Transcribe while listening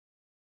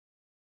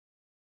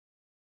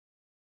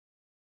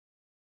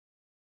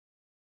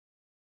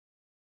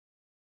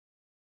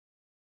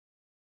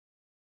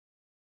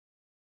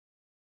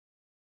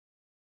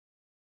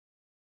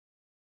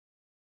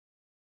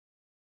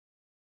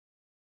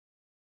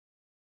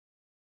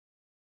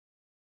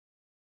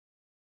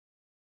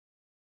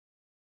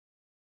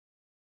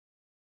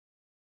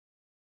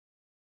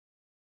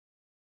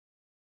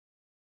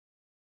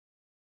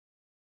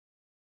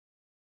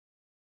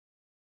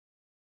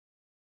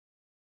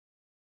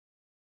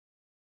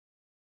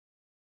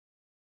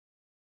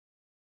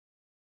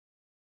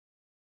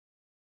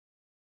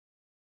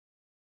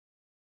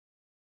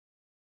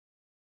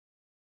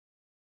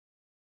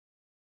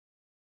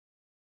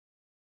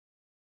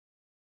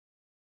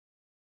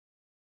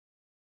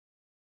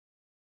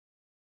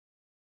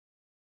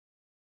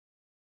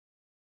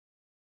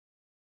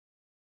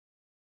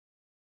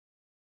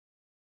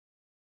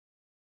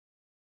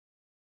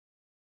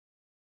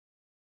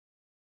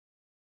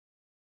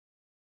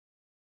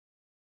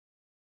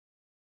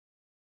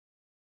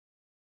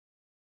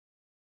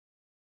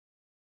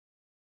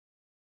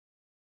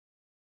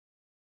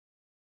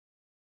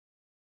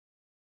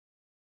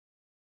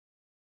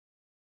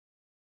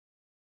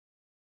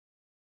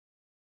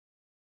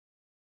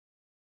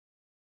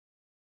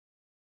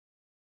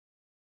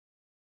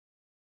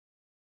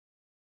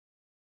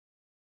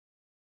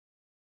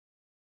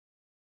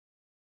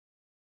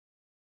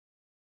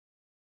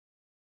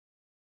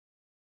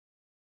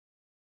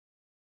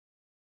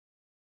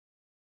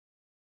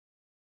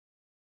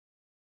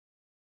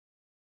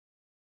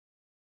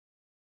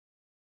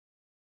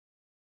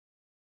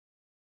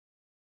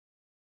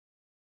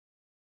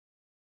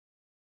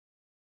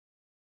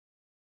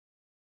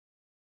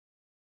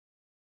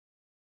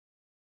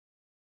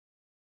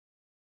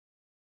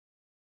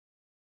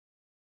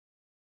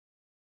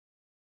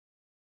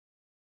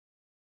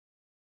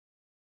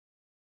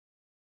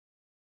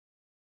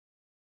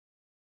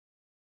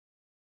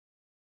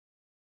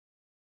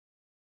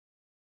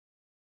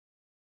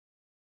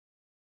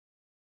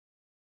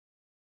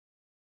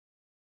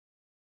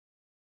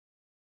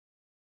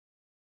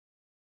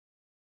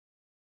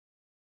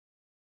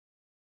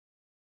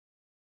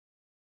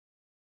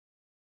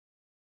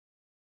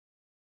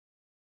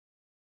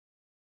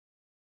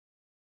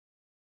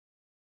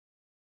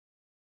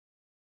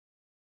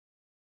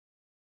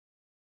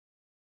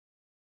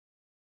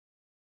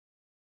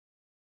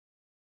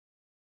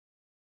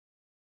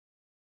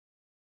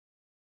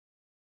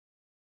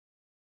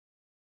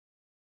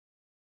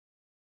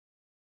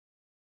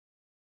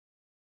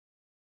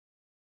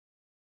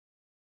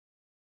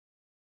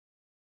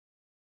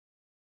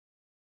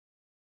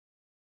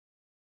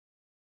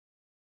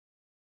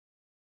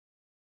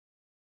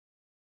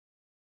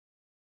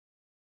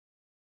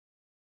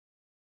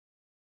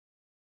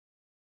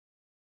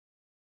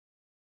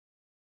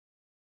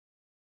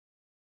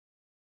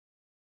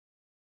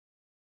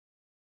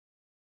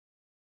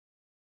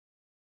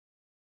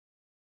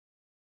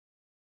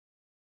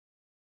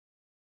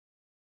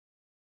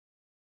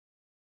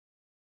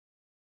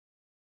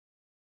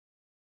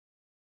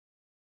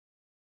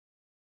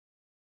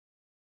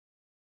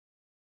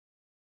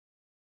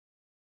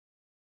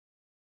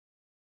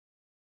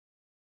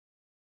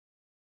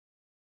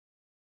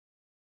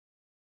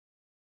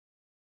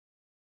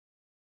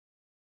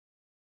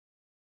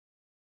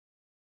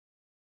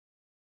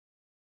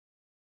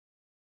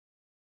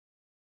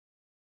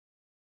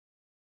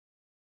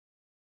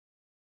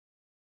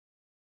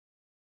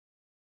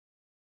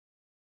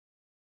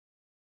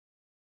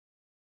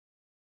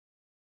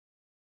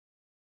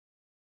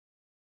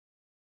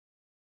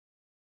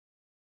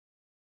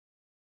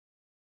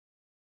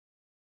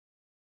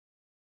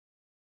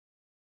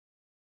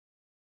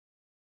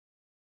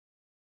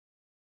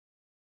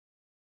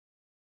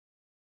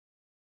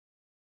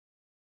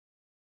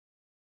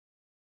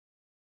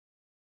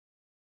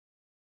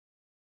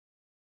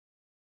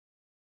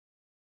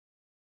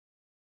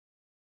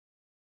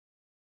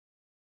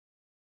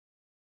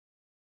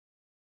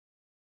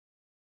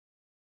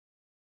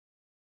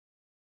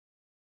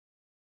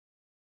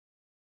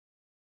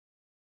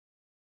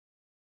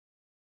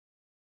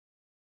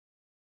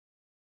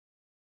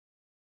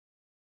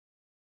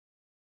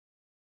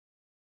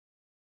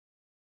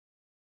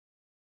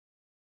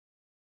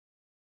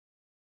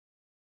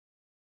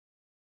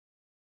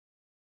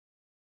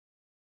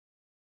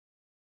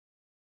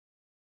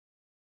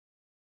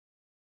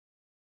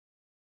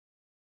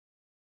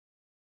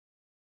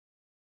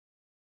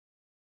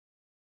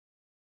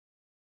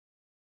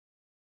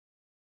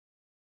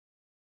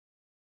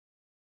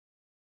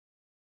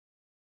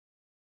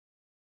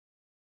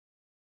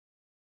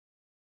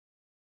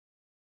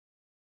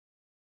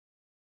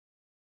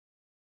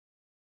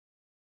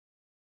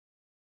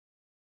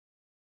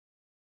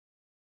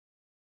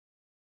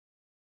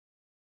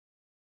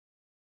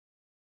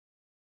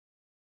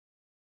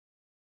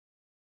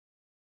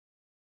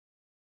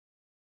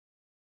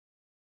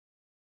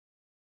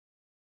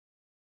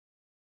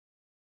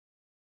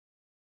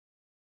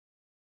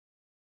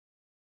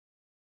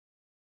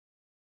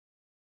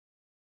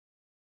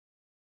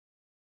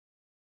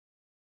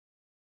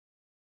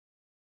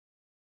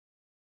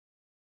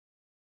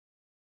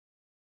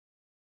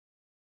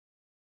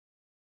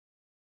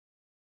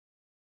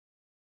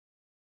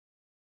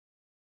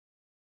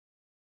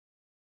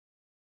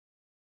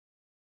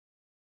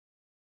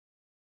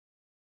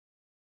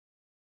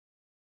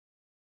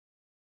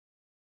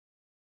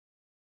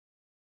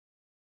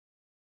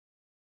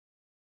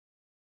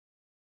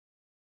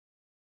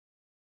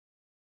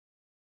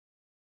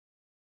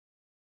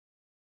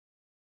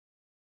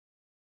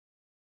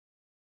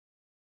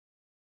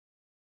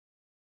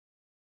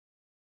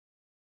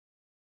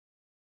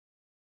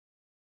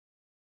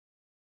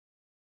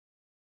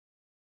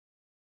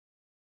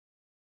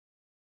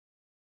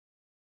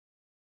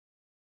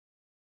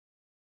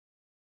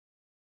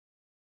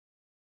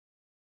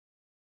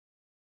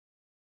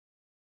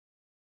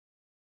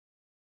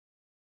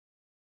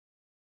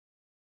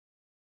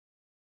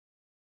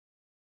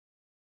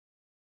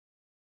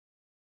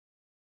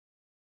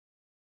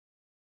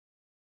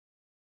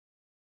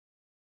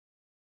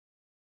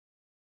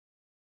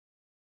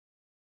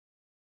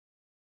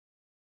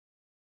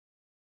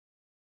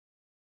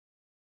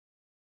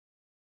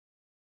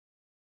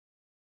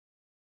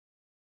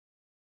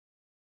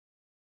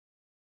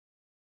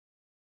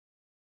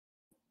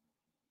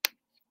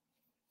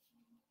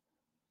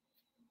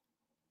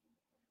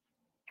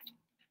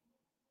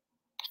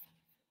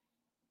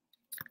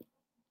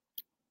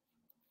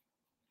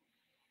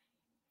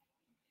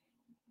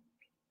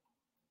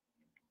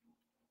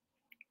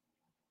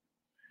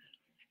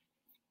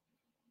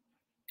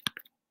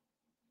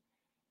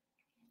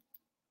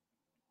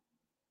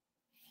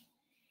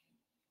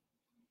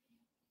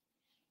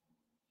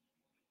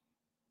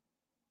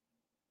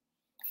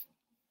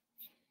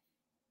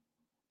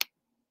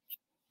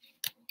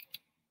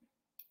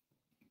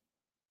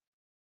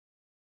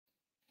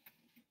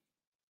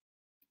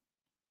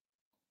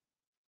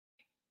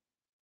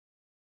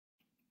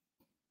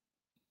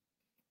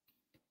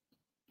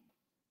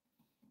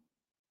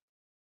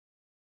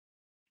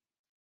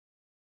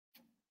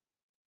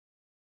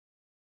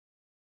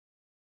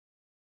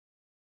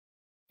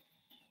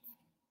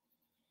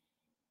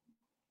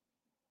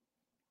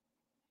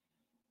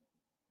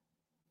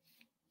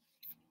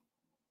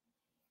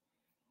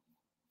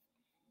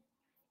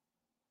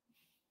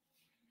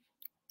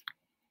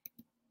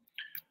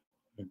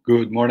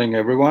Good morning,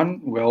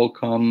 everyone.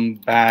 Welcome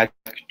back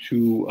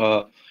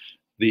to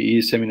the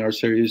e-seminar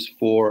series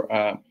for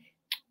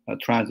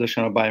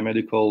Translational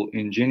Biomedical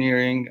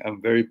Engineering.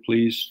 I'm very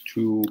pleased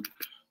to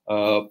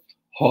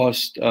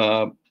host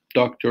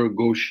Dr.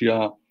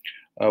 Małgorzata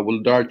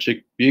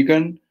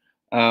Włodarczyk-Biegun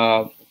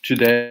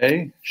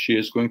today. She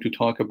is going to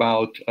talk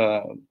about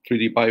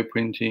 3D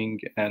bioprinting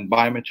and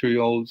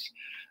biomaterials.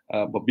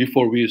 But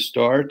before we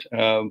start,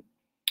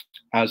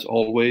 as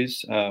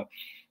always,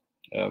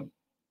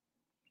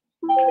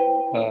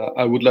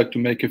 I would like to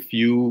make a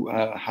few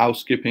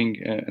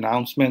housekeeping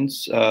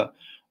announcements.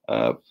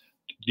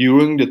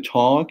 During the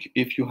talk,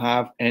 if you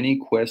have any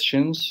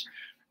questions,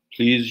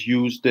 please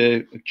use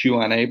the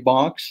Q&A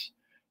box.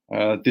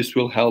 This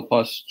will help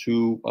us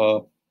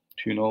to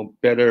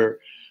better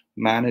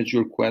manage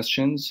your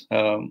questions.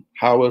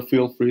 However,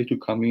 feel free to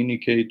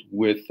communicate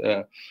with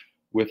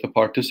the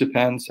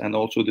participants and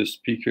also the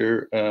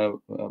speaker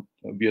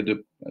via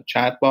the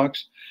chat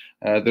box.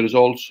 There is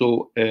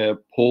also a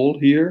poll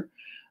here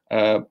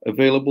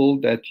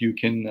available that you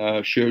can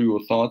share your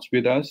thoughts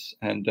with us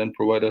and then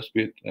provide us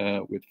with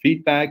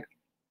feedback.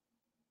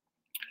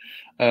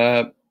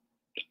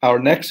 Our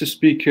next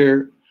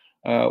speaker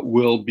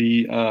will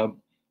be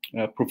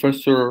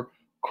Professor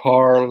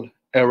Carl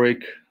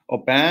Eric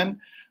Aubin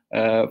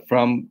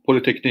from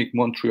Polytechnique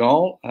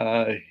Montreal.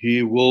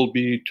 He will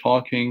be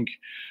talking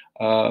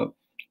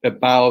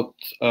about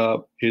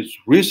his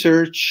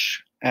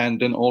research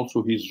and then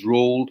also his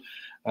role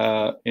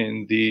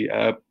in the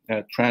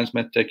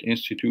TransMedTech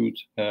Institute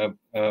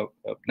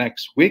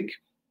next week.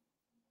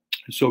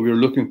 So we're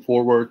looking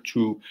forward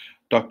to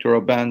Dr.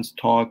 Aubin's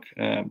talk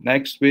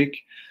next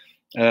week.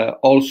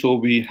 Also,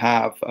 we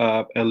have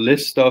a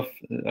list of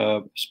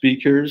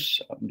speakers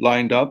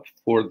lined up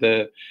for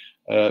the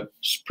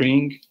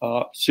spring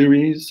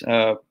series.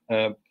 As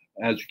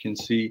you can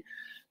see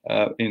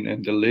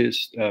in the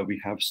list, we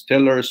have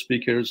stellar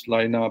speakers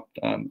lined up.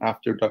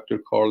 After Dr.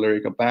 Carl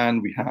Eric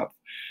Aubin, we have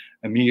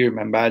Amir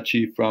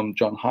Mambachi from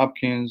Johns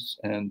Hopkins,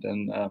 and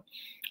then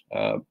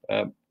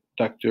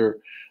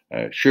Dr.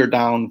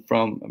 Sheardown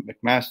from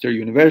McMaster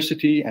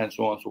University, and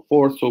so on and so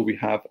forth. So we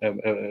have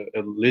a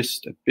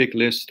big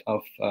list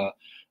of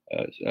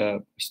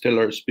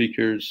stellar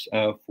speakers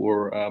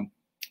for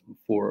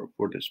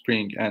the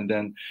spring, and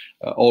then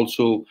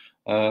also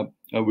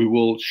we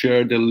will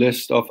share the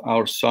list of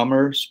our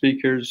summer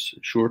speakers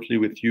shortly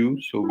with you.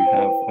 So we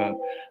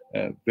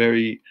have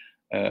very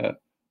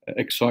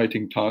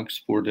exciting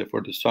talks for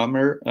the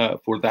summer.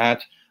 For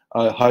that,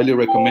 I highly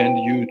recommend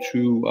you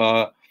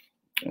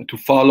to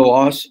follow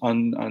us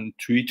on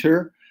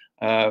Twitter.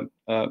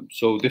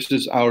 So this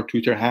is our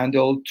Twitter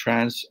handle,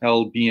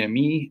 Translational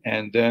BME,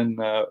 and then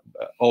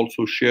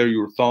also share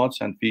your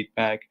thoughts and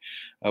feedback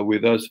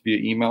with us via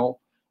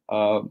email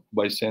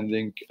by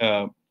sending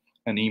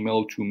an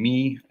email to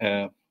me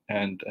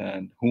and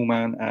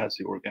Human as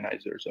the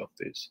organizers of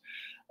this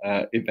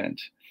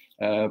event.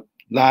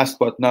 Last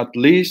but not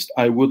least,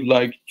 I would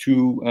like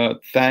to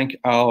thank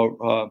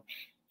our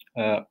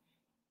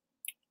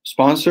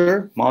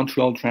sponsor,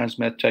 Montreal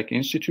TransMedTech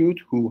Institute,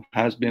 who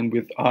has been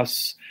with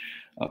us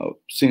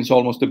since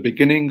almost the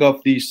beginning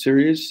of this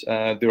series.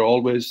 They're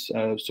always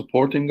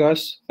supporting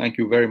us. Thank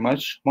you very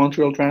much,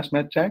 Montreal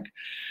TransMedTech.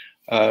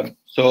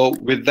 So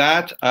with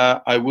that,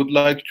 I would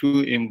like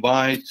to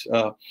invite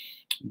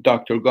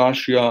Dr.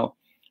 Małgorzata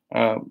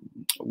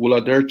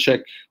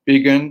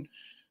Włodarczyk-Biegun,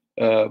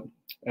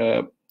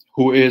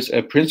 who is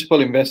a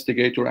principal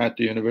investigator at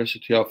the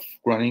University of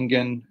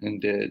Groningen in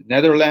the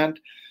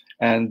Netherlands.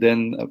 And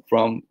then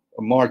from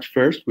March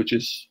 1st, which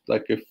is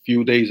like a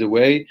few days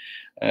away,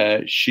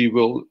 she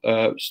will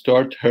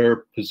start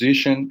her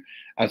position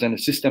as an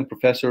assistant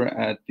professor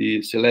at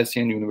the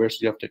Silesian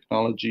University of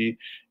Technology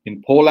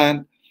in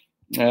Poland.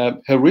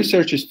 Her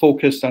research is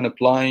focused on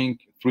applying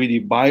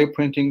 3D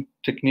bioprinting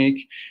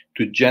technique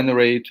to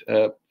generate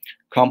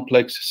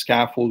complex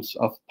scaffolds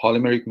of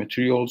polymeric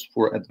materials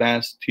for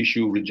advanced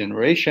tissue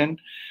regeneration.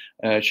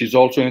 She's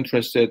also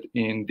interested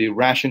in the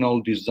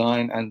rational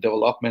design and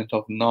development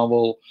of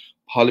novel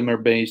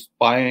polymer-based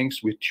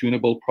bioinks with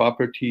tunable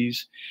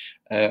properties,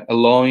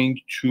 allowing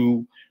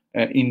to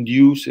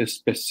induce a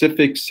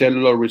specific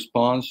cellular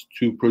response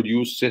to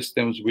produce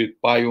systems with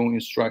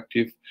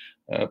bioinstructive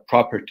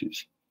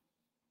properties.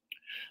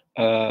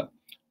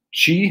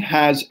 She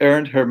has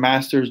earned her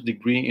master's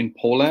degree in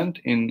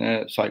Poland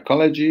in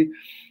psychology,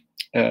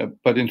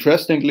 but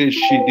interestingly,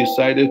 she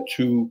decided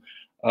to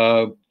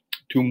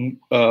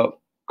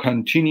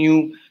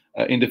continue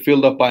in the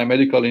field of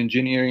biomedical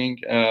engineering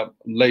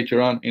later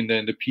on in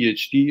the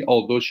PhD,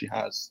 although she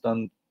has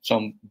done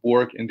some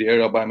work in the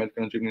area of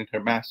biomedical engineering in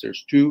her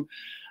master's too.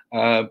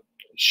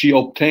 She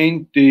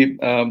obtained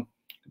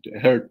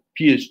her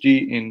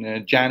PhD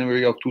in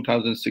January of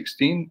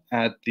 2016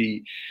 at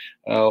the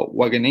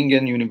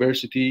Wageningen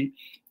University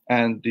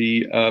and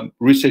the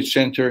Research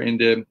Center in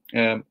the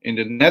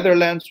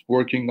Netherlands,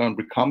 working on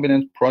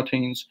recombinant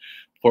proteins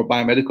for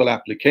biomedical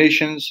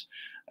applications.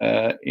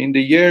 In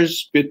the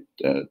years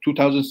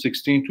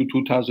 2016 to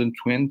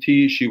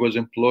 2020, she was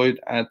employed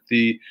at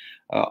the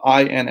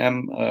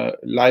INM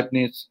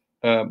Leibniz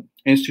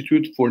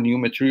Institute for New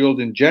Materials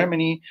in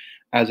Germany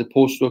as a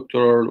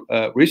postdoctoral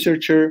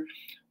researcher.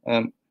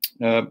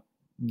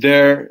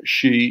 There,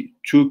 she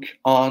took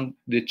on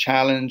the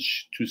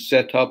challenge to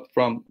set up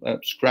from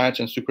scratch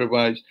and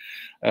supervise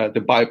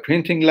the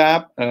bioprinting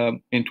lab.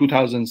 In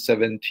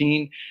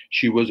 2017,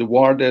 she was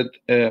awarded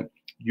a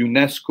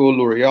UNESCO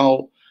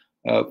L'Oreal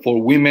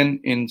for Women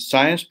in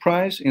Science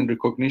Prize in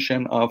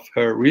recognition of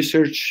her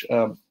research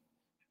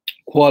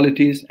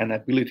qualities and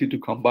ability to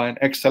combine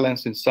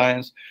excellence in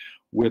science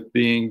with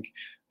being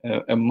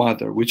a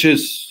mother, which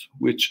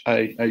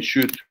I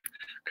should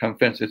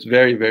confess, it's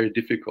very, very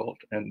difficult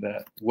and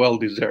well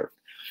deserved.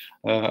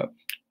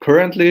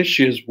 Currently,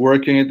 she is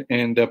working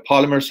in the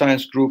Polymer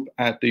Science Group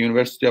at the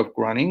University of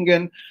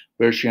Groningen,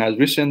 where she has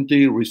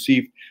recently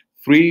received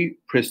 3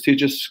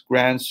 prestigious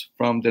grants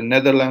from the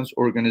Netherlands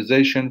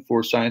Organization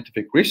for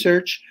Scientific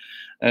Research.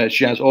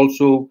 She has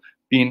also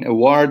been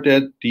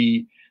awarded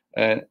the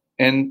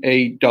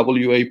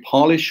NAWA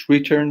Polish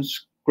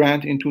Returns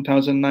Grant in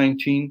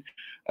 2019,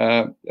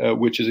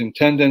 which is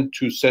intended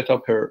to set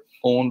up her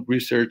own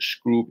research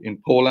group in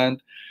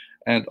Poland,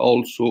 and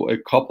also a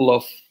couple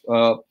of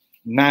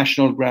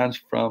national grants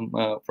from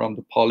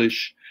the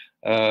Polish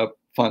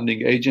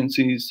funding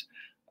agencies.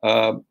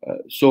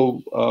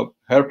 So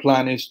her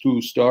plan is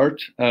to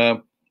start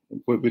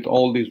with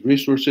all these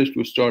resources,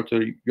 to start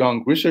a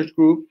young research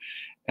group,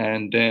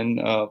 and then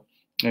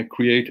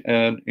create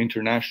an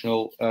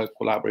international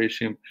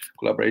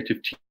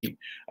collaborative team.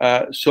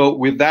 So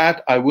with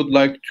that, I would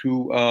like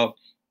to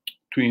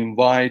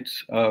invite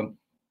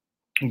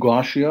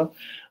Gosia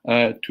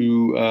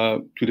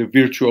to the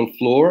virtual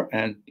floor,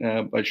 and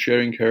by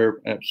sharing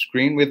her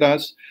screen with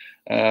us.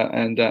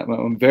 And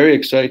I'm very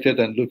excited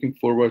and looking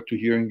forward to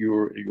hearing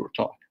your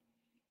talk.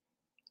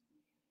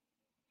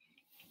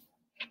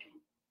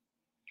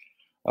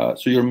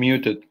 So you're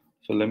muted.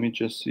 So let me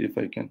just see if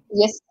I can.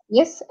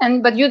 Yes,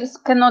 but you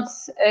just cannot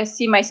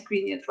see my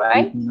screen yet,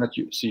 right? I cannot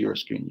see your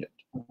screen yet.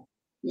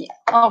 Yeah.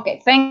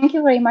 Okay. Thank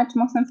you very much,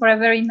 Mohsen, for a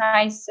very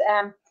nice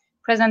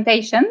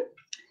presentation.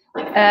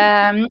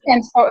 And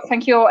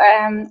thank you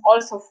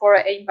also for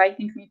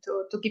inviting me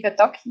to give a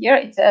talk here.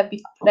 It's a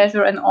big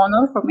pleasure and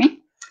honor for me.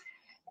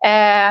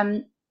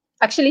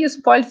 Actually, you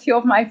spoiled a few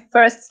of my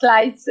first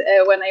slides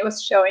when I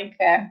was showing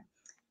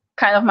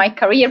kind of my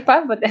career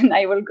path, but then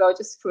I will go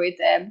just through it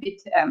a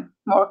bit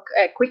more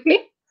quickly.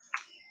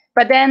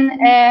 But then,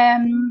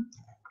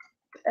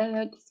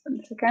 just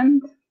 1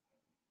 second.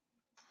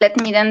 Let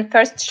me then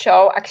first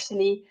show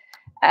actually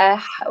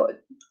how,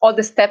 all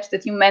the steps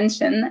that you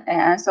mentioned.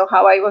 So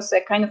how I was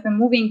kind of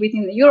moving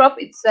within Europe.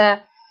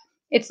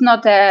 It's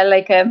not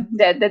like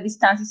the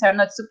distances are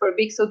not super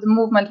big, so the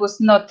movement was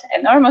not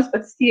enormous,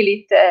 but still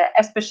it,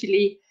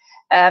 especially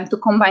to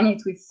combine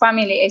it with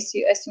family, as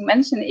you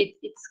mentioned,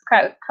 it's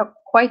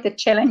quite a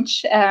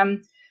challenge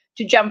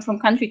to jump from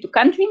country to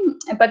country.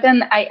 But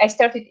then I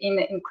started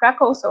in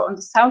Krakow, so on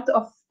the south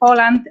of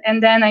Poland,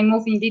 and then I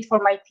moved indeed for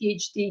my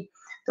PhD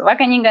to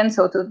Wageningen,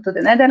 so to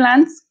the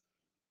Netherlands.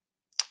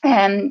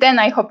 And then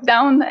I hopped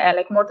down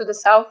like more to the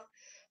south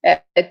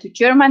to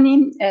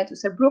Germany, to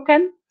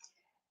Saarbrücken.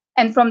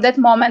 And from that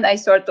moment, I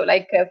started to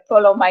like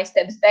follow my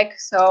steps back.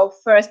 So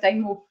first I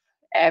moved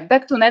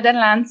back to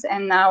Netherlands,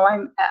 and now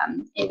I'm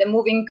in the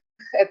moving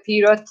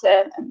period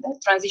and the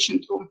transition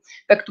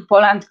back to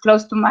Poland,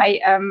 close to my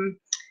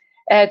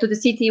to the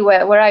city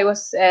where I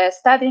was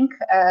studying.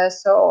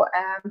 So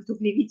to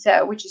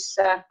Gliwice, which is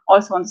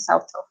also on the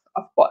south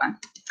of Poland.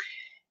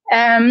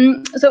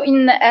 So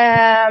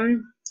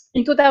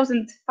in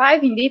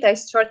 2005, indeed, I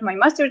started my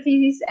master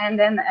thesis, and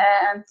then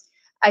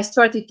I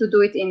started to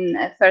do it in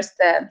first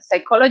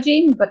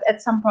psychology. But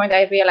at some point,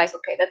 I realized,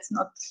 okay, that's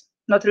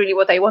not really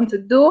what I want to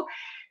do.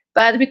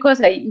 But because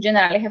I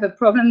generally have a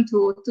problem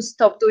to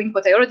stop doing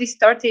what I already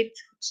started,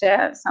 which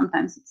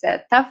sometimes it's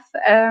tough,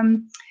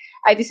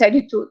 I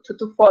decided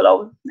to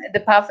follow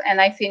the path,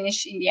 and I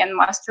finished in the end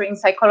master in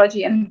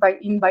psychology and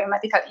in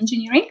biomedical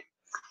engineering.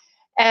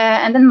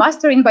 And then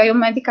master in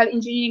biomedical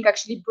engineering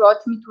actually brought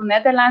me to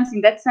Netherlands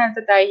in that sense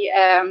that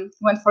I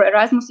went for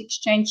Erasmus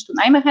exchange to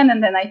Nijmegen,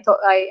 and then I thought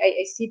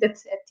I see that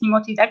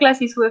Timothy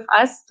Douglas is with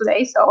us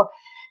today. So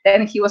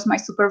then he was my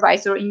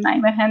supervisor in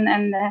Nijmegen,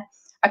 and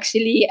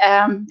actually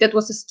that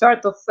was the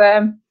start of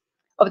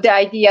the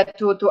idea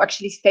to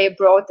actually stay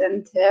abroad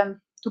and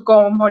to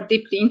go more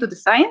deeply into the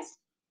science.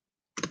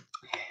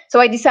 So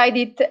I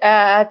decided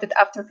that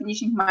after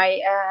finishing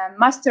my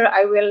master,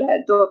 I will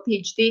do a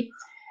PhD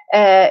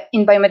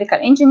in biomedical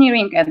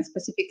engineering, and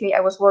specifically I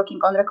was working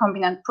on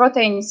recombinant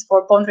proteins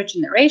for bone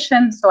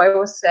regeneration. So I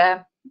was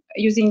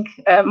using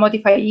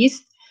modified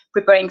yeast,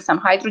 preparing some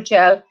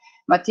hydrogel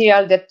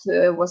material that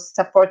was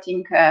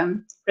supporting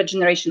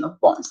regeneration of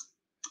bones.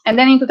 And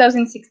then in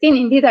 2016,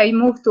 indeed, I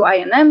moved to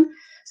INM,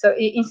 so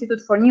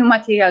Institute for New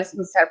Materials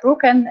in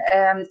Saarbrücken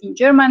in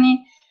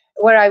Germany,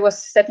 where I was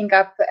setting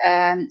up,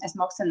 as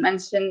Mohsen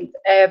mentioned,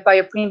 a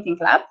bioprinting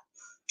lab.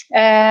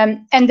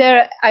 And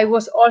there I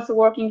was also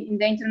working in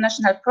the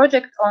international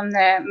project on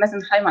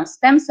mesenchymal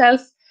stem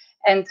cells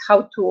and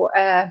how to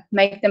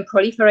make them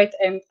proliferate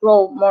and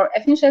grow more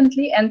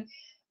efficiently. And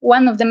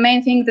one of the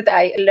main things that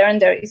I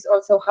learned there is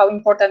also how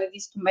important it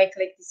is to make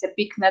like this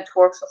big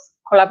networks of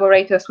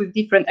collaborators with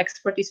different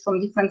expertise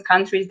from different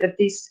countries, that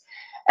this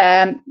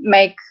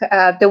make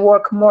the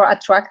work more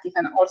attractive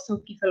and also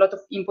give a lot of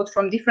input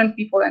from different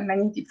people and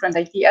many different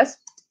ideas.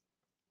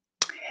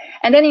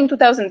 And then in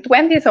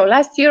 2020, so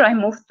last year, I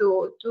moved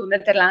to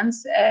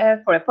Netherlands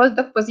for a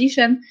postdoc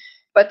position.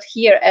 But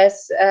here,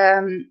 as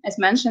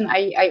mentioned,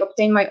 I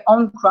obtained my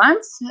own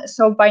grants.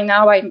 So by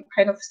now, I'm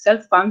kind of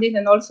self-funded,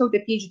 and also the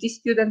PhD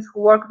students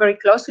who work very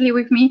closely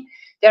with me,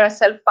 they are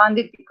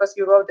self-funded because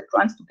we wrote the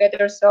grants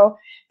together. So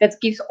that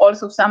gives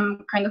also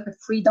some kind of a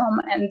freedom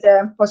and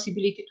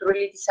possibility to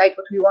really decide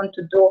what we want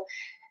to do,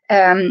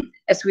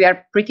 as we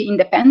are pretty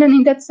independent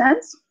in that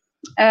sense.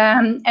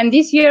 And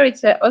this year,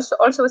 it's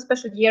also a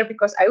special year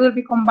because I will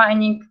be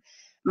combining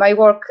my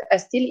work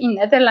still in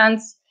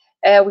Netherlands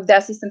with the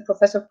assistant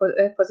professor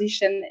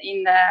position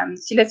in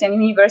Silesian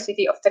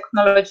University of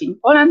Technology in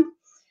Poland,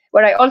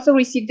 where I also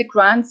received the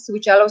grants,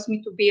 which allows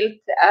me to build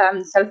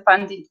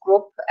self-funded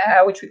group,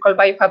 which we call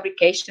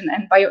Biofabrication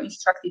and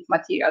Bioinstructive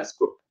Materials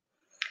Group.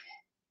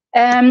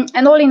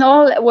 And all in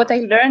all, what I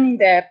learned in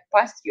the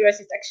past years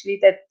is actually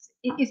that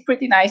it is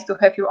pretty nice to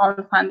have your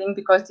own funding,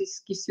 because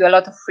this gives you a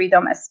lot of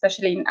freedom,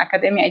 especially in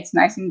academia. It's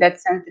nice in that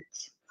sense that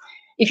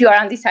if you are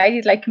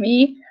undecided like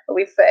me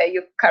with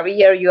your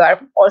career, you are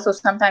also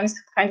sometimes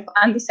kind of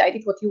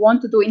undecided what you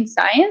want to do in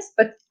science,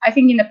 but I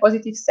think in a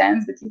positive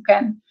sense that you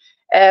can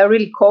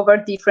really cover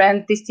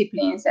different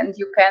disciplines, and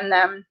you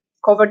can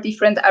cover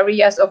different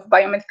areas of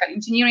biomedical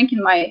engineering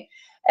in my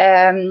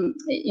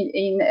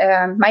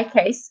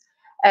case.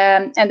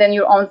 And then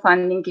your own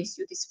funding gives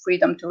you this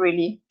freedom to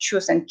really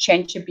choose and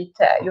change a bit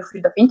your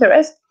field of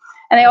interest.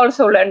 And I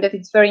also learned that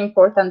it's very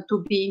important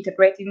to be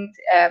integrated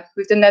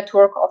with the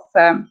network of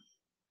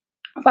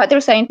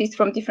other scientists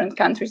from different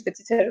countries. That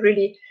is a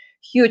really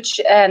huge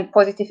and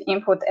positive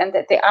input, and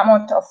that the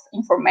amount of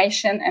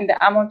information and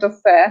the amount of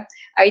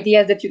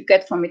ideas that you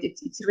get from it,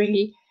 it's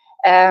really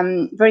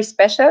very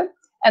special.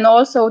 And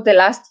also the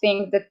last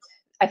thing that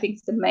I think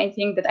is the main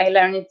thing that I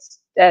learned is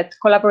that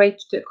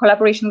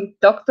collaboration with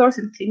doctors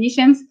and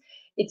clinicians,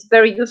 it's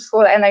very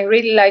useful. And I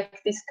really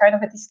like this kind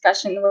of a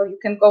discussion where you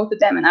can go to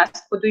them and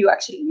ask, what do you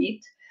actually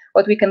need,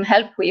 what we can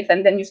help with,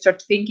 and then you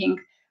start thinking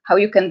how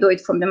you can do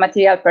it from the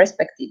material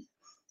perspective.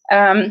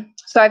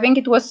 So I think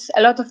it was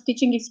a lot of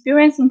teaching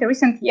experience in the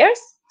recent years,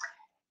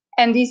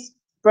 and this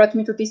brought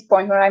me to this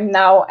point where I'm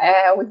now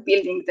with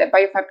building the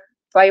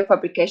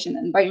biofabrication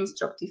and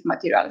bioinstructive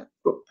material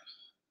group.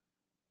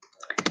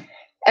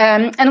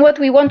 And what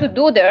we want to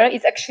do there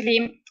is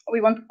actually, we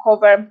want to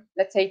cover,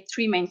 let's say,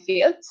 3 main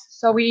fields.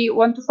 So we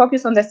want to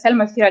focus on the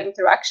cell-material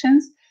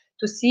interactions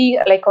to see,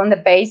 like, on the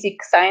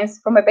basic science,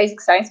 from a basic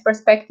science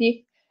perspective,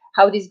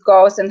 how this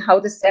goes and how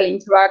the cell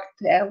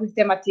interact with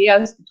the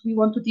materials that we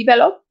want to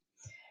develop.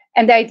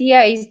 And the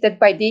idea is that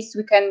by this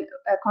we can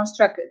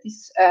construct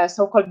this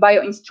so-called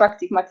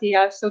bioinstructive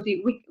material, so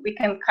we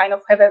can kind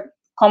of have a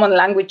common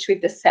language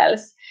with the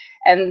cells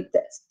and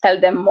tell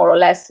them more or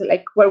less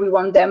like where we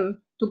want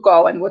them to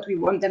go and what we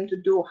want them to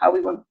do, how we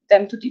want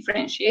them to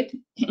differentiate.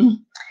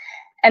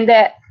 And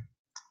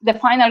the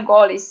final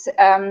goal is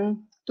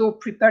to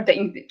prepare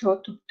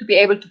to be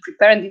able to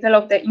prepare and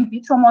develop the in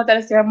vitro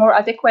models that are more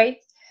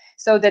adequate,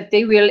 so that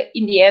they will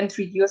in the end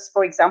reduce,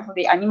 for example,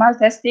 the animal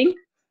testing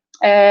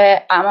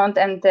amount,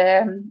 and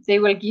they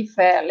will give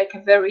like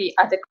a very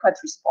adequate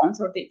response,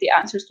 or the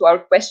answers to our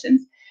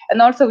questions.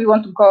 And also we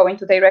want to go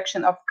into the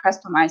direction of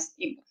customized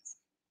implants.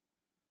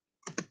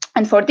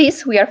 And for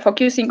this, we are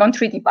focusing on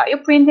 3D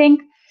bioprinting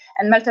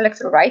and melt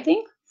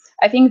electrowriting.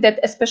 I think that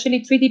especially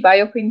 3D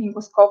bioprinting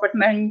was covered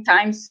many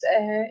times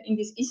in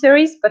this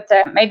e-series, but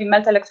maybe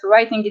melt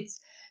electrowriting,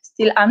 it's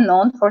still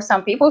unknown for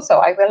some people. So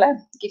I will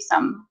give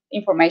some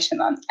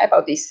information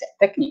about these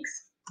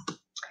techniques.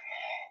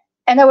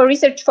 And our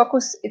research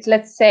focus is,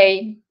 let's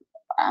say,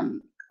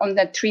 on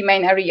the 3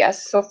 main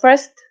areas. So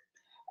first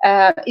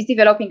is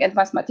developing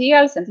advanced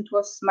materials, and it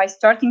was my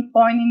starting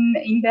point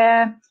in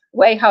the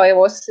way how I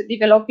was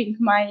developing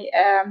my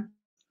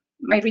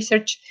my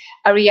research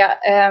area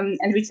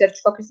and research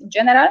focus in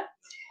general.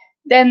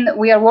 Then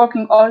we are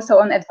working also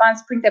on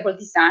advanced printable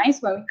designs,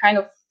 when we kind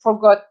of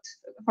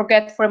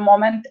forget for a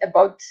moment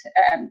about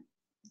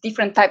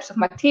different types of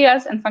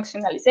materials and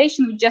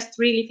functionalization. We just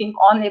really think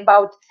only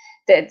about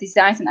the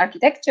designs and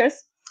architectures.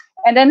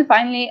 And then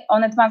finally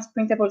on advanced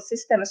printable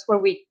systems, where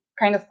we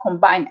kind of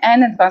combine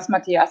advanced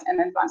materials and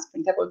advanced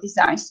printable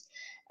designs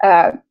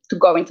to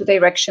go into the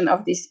direction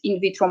of these in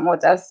vitro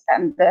models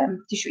and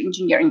tissue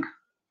engineering.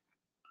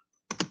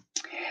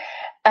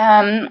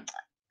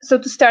 So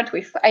to start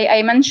with,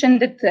 I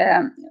mentioned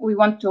that we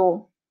want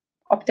to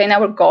obtain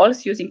our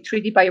goals using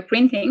 3D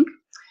bioprinting.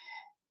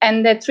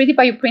 And the 3D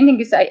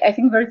bioprinting is, I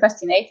think, very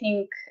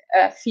fascinating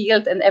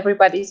field, and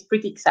everybody is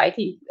pretty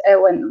excited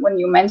when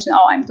you mention,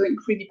 oh, I'm doing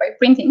 3D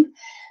bioprinting.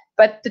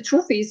 But the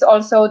truth is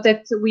also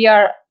that we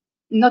are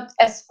not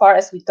as far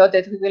as we thought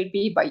that we will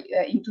be by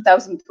in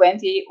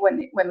 2020 when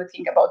we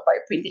think about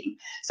bioprinting.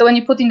 So when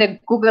you put in the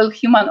Google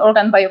human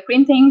organ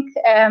bioprinting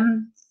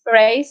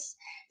phrase,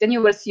 then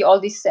you will see all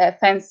these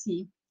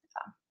fancy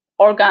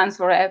organs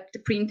or the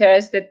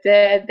printers that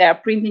they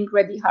are printing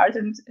really hard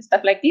and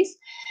stuff like this.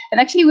 And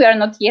actually, we are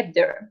not yet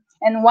there.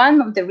 And one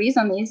of the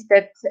reasons is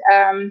that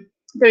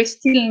there is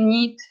still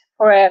need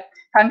for a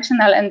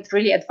functional and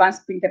really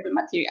advanced printable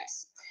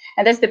materials.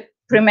 And that's the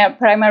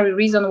primary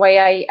reason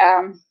why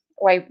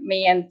why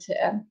me and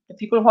the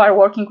people who are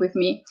working with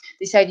me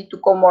decided to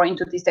go more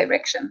into this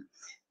direction.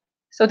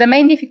 So the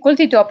main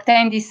difficulty to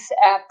obtain these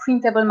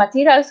printable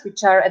materials,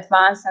 which are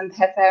advanced and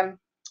have a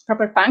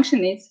proper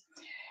function, is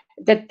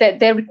that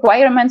the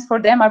requirements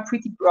for them are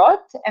pretty broad,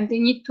 and they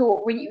need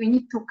to we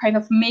need to kind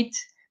of meet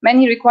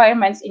many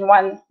requirements in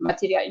one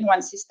material, in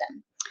one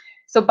system.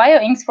 So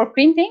bioinks for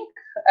printing,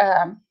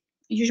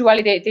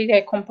 usually they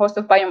are composed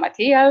of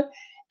biomaterial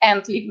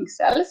and living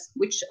cells,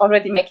 which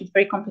already make it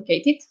very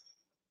complicated.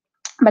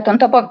 But on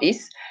top of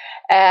this,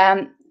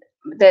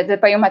 the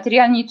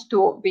biomaterial needs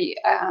to be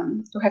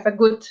to have a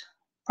good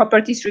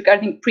properties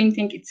regarding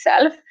printing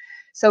itself.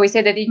 So we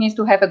say that it needs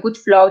to have a good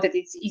flow, that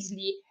it's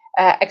easily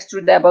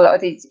extrudable, or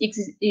that it's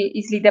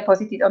easily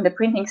deposited on the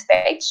printing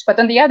stage. But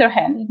on the other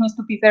hand, it needs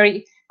to be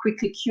very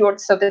quickly cured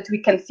so that we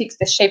can fix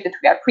the shape that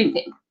we are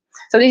printing.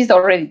 So this is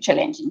already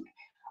challenging.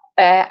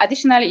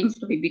 Additionally, it needs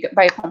to be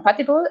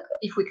biocompatible.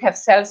 If we have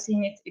cells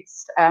in it,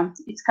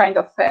 it's kind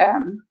of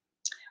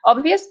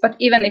obvious, but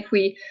even if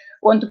we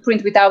want to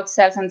print without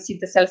cells and see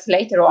the cells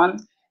later on,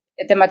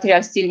 the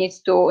material still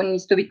needs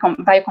to be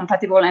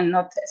biocompatible and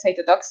not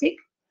cytotoxic.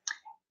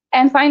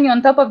 And finally,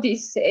 on top of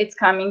this, it's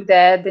coming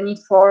the need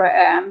for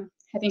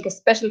having a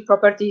special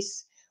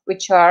properties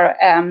which are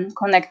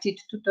connected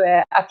to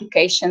the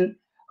application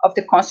of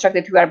the construct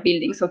that we are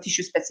building, so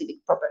tissue-specific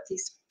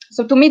properties.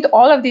 So to meet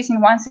all of this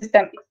in one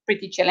system is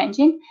pretty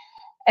challenging,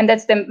 and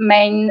that's the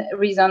main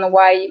reason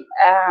why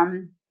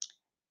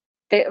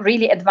the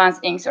really advanced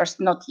inks are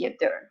not yet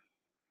there.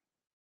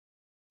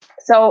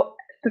 So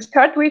to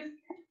start with,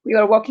 we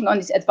are working on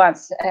these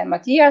advanced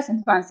materials,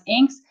 advanced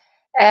inks.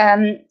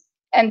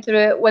 And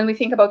when we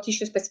think about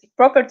tissue-specific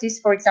properties,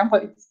 for example,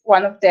 it's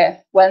one of the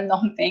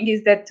well-known things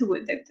is that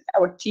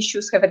our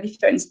tissues have a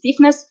different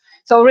stiffness.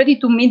 So already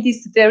to meet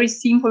this very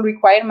simple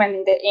requirement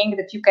in the ink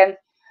that you can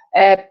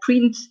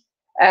print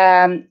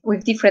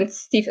with different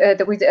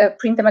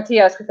print the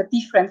materials with a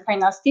different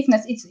final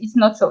stiffness, it's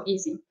not so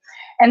easy.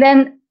 And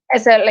then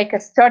as a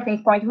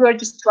starting point, we are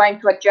just trying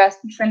to adjust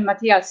different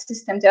material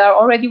systems that are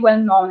already well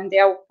known and they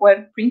are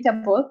well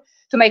printable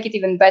to make it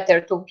even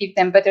better, to give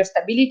them better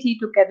stability,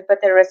 to get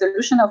better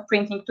resolution of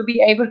printing, to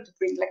be able to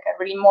print like a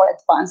really more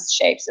advanced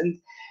shapes and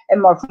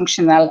more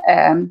functional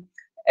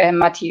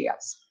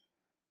materials.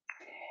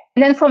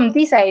 And then from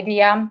this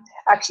idea,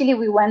 actually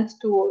we went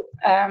to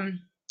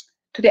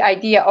the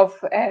idea of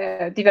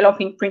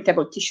developing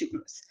printable tissue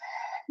glues.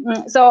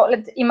 So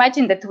let's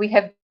imagine that we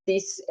have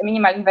these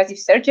minimal invasive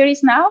surgeries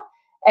now,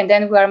 and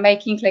then we are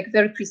making like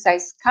very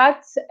precise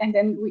cuts, and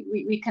then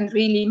we can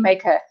really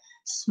make a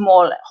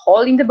small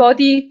hole in the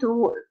body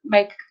to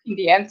make, in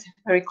the end,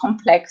 a very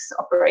complex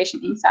operation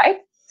inside.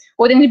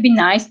 Wouldn't it be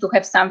nice to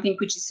have something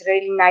which is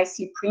really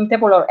nicely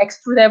printable or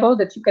extrudable,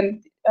 that you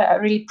can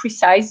really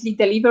precisely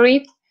deliver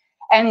it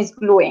and is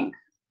gluing?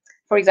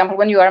 For example,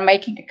 when you are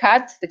making a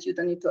cut, that you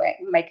don't need to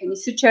make any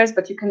sutures,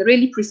 but you can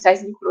really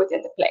precisely glue it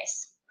at the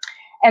place.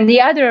 And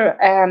the other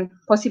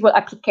possible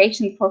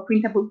application for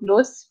printable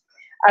glues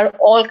are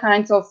all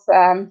kinds of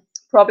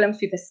problems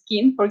with the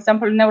skin. For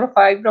example,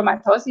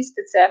 neurofibromatosis,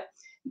 that's a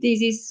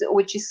disease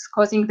which is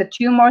causing the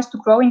tumors to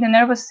grow in the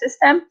nervous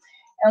system.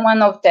 And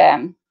one of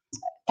the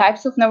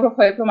types of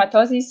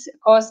neurofibromatosis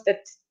cause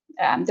that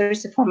there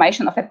is a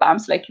formation of a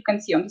bumps, like you can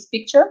see on this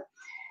picture.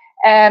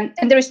 And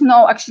there is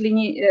no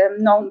actually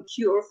known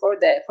cure for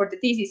the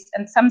disease.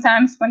 And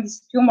sometimes when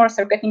these tumors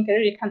are getting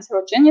really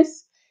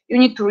cancerogenious, you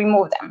need to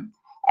remove them.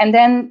 And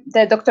then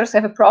the doctors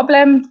have a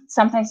problem.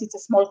 Sometimes it's a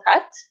small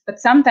cut, but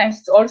sometimes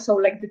it's also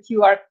like that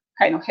you are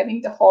kind of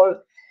having the whole,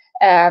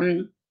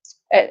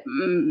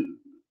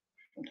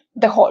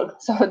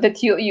 so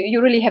that you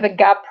really have a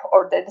gap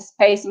or the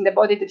space in the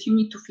body that you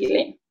need to fill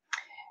in.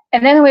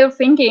 And then we were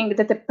thinking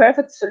that the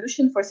perfect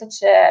solution for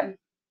such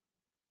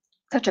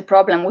a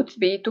problem would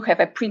be to have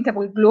a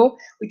printable glue,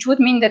 which would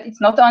mean that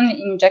it's not only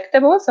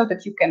injectable, so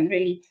that you can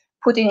really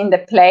put it in the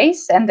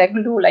place and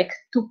glue like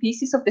two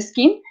pieces of the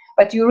skin,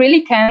 but you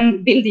really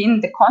can build in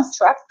the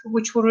construct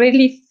which will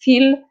really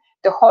fill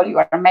the hole you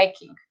are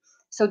making,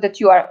 so that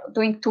you are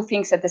doing two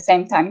things at the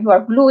same time. You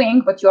are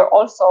gluing, but you are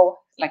also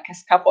like a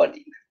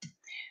scaffolding.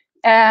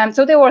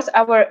 So there was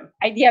our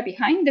idea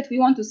behind that. We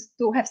want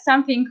to have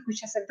something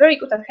which has a very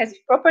good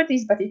adhesive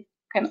properties, but it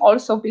can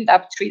also build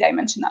up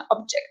three-dimensional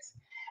objects.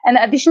 An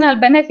additional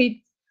benefit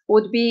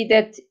would be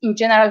that in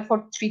general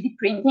for 3D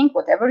printing,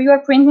 whatever you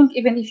are printing,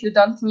 even if you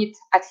don't need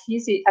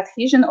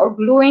adhesion or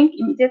gluing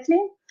immediately,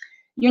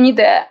 you need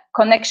a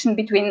connection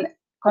between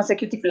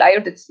consecutive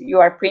layers that you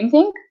are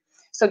printing.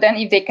 So then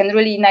if they can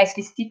really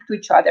nicely stick to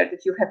each other,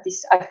 that you have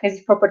these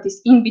adhesive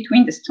properties in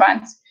between the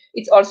strands,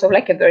 it's also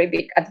like a very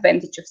big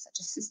advantage of such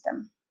a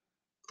system.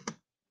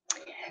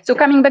 So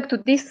coming back to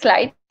this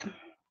slide,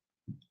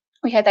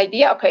 we had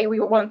idea, okay, we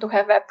want to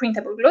have a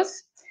printable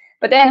glues,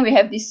 but then we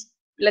have this,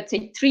 let's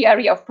say, 3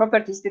 area of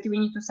properties that we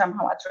need to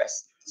somehow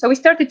address. So we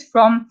started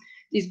from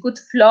these good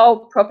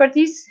flow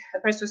properties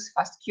versus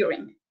fast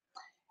curing.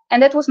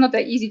 And that was not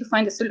easy to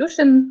find a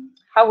solution,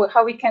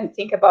 how we can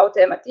think about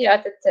a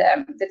material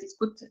that is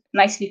good,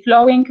 nicely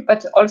flowing,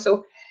 but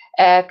also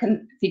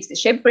can fix the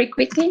shape very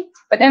quickly.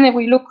 But then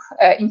we look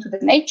into the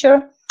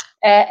nature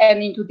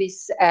and into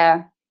these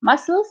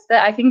mussels.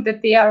 I think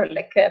that they are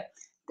like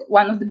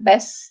one of the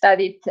best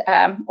studied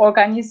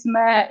organisms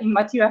in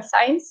material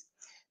science.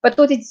 But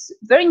what is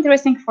very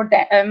interesting for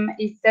them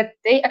is that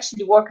they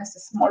actually work as a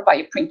small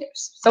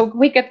bioprinters. So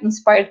we get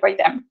inspired by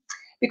them,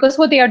 because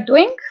what they are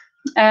doing,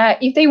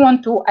 if they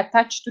want to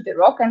attach to the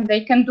rock, and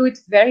they can do it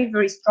very,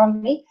 very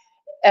strongly,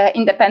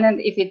 independent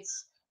if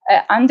it's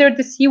under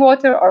the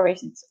seawater or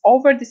if it's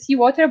over the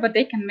seawater, but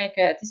they can make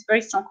this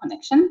very strong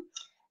connection.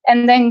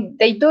 And then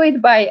they do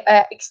it by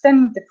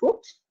extending the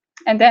foot.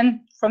 And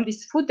then from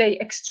this foot, they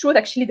extrude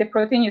actually the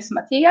proteinous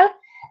material.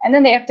 And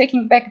then they are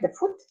taking back the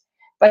foot,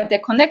 but the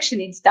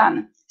connection is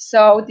done.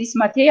 So this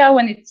material,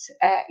 when it's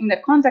in the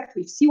contact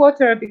with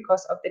seawater,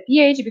 because of the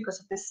pH, because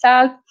of the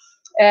salt,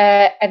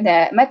 and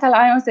the metal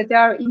ions that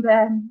are in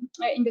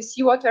the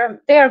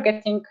seawater, they are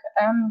getting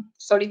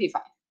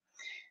solidified.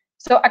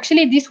 So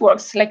actually, this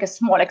works like a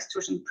small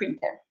extrusion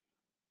printer.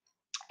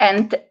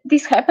 And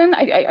this happened,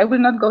 I will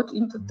not go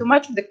into too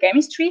much of the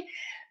chemistry,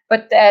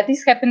 but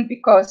this happened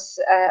because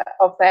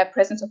of the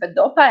presence of a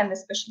DOPA, and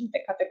especially the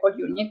catechol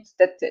unit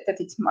that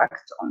it's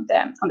marked on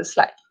the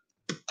slide.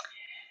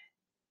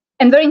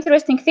 And very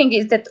interesting thing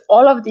is that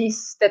all of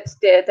this that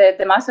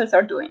the mussels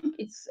are doing,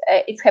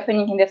 it's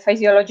happening in the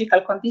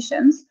physiological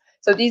conditions.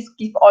 So this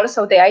gives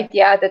also the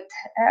idea that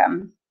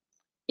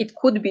it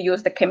could be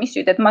used, the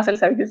chemistry that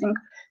mussels are using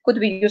could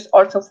be used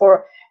also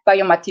for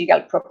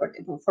biomaterial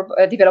property, for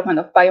development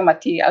of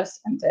biomaterials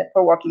and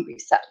for working with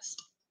cells.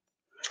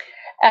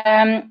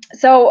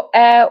 So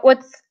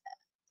what's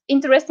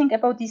interesting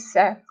about these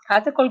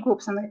catechol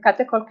groups and the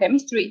catechol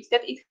chemistry is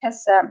that it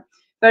has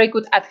very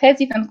good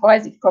adhesive and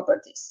cohesive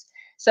properties.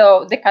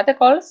 So the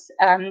catechols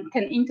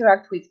can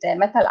interact with the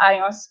metal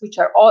ions, which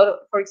are all,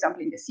 for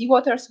example, in the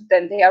seawater. So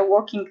then they are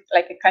working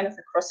like a kind of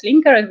a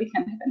cross-linker, and we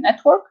can have a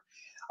network.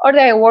 Or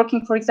they are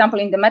working, for example,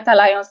 in the metal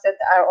ions that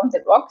are on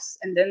the rocks,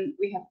 and then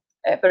we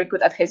have very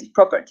good adhesive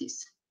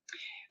properties.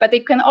 But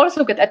they can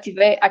also get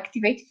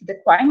activated to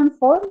the quinone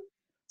form,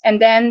 and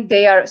then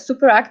they are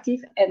super active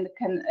and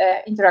can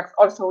interact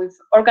also with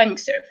organic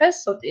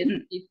surface. So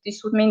then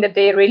this would mean that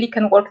they really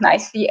can work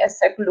nicely as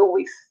a glue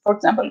with, for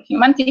example,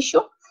 human tissue,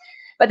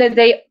 but that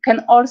they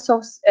can also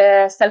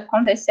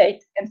self-condensate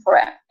and for,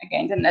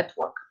 again, the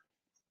network.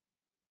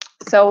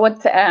 So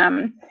what,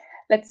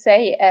 let's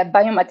say,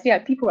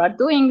 biomaterial people are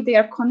doing, they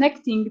are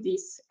connecting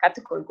this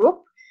catechol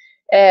group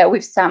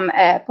with some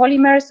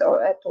polymers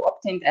or to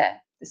obtain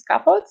the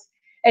scaffolds.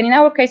 And in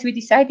our case, we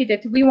decided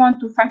that we want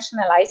to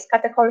functionalize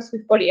catechols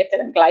with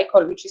polyethylene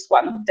glycol, which is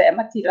one of the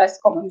materials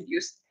commonly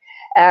used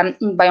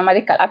in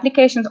biomedical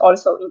applications,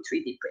 also in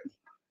 3D printing.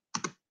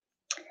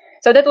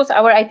 So that was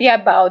our idea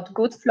about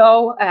good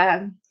flow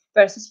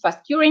versus fast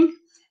curing,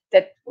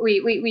 that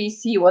we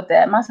see what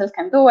the mussels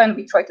can do, and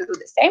we try to do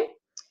the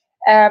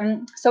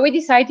same. So we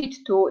decided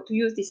to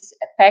use this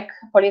PEG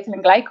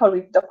polyethylene glycol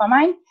with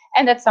dopamine,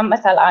 and add some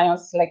metal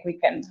ions like we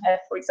can have,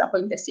 for example,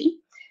 in the sea.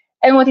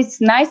 And what is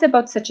nice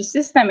about such a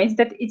system is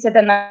that it's a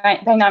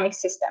dynamic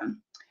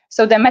system.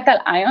 So the metal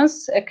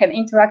ions can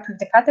interact with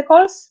the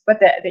catechols, but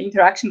the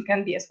interaction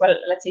can be as well,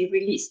 let's say,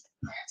 released.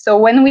 So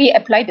when we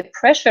apply the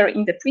pressure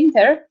in the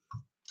printer,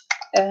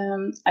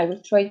 I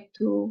will try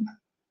to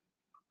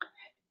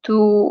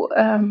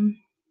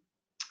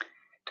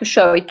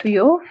show it to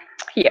you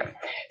here.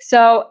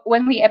 So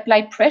when we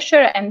apply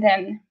pressure and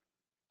then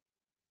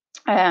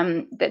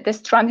the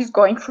strand is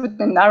going through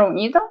the narrow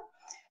needle,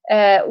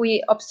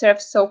 we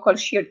observe so-called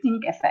shirting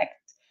effect.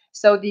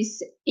 So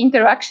these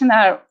interaction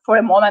are, for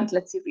a moment,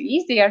 let's say,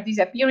 released, they are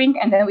disappearing,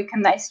 and then we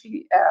can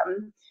nicely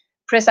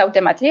press out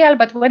the material.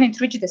 But when it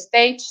reaches the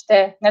stage,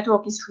 the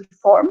network is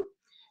reformed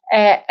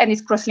and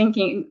it's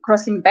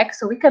crossing back,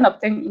 so we can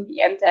obtain in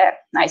the end a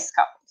nice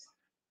scaffold.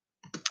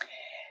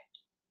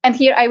 And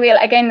here I will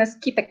again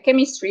skip the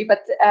chemistry,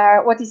 but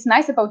what is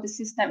nice about the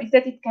system is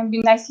that it can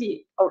be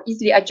nicely or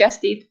easily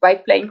adjusted by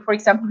playing, for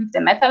example, with the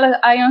metal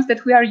ions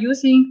that we are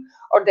using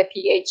or the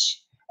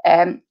pH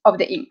of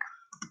the ink.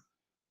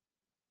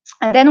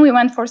 And then we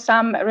went for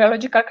some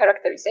rheological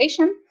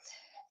characterization.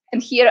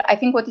 And here I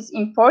think what is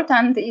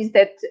important is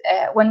that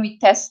when we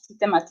test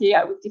the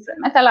material with different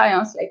metal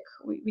ions, like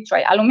we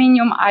try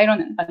aluminium, iron,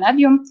 and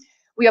vanadium,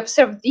 we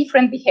observe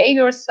different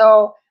behaviors.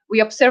 So we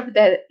observe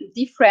the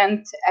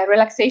different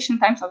relaxation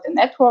times of the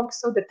network.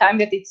 So the time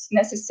that it's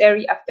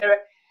necessary after,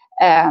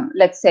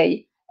 let's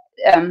say,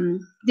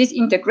 this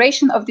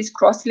integration of this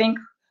crosslink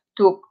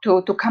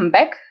to come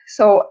back.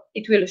 So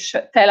it will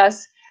tell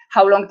us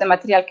how long the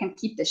material can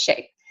keep the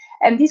shape.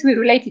 And this will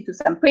relate it to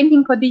some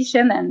printing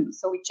condition. And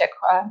so we check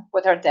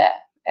what are the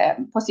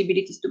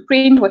possibilities to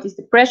print, what is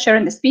the pressure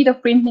and the speed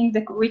of printing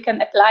that we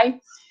can apply.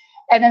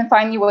 And then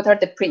finally, what are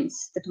the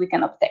prints that we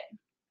can obtain.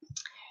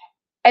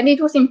 And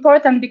it was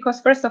important because,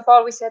 first of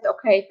all, we said,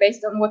 okay,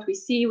 based on what we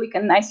see, we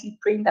can nicely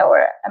print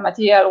our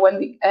material when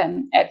we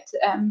add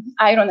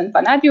iron and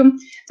vanadium.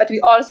 But we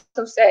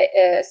also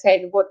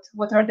said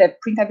what are the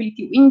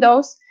printability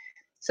windows.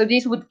 So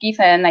this would give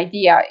an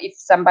idea if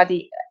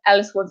somebody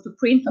else wants to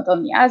print, not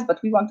only us, but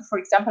we want to, for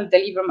example,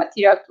 deliver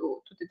material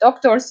to the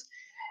doctors.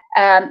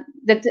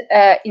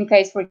 That in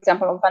case, for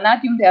example, of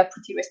vanadium, they are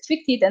pretty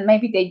restricted, and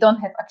maybe they don't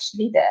have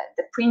actually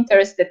the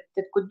printers that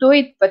could do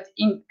it. But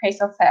in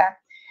case of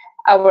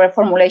our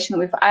formulation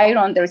with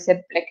iron, there is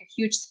a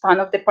huge span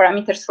of the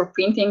parameters for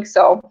printing.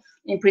 So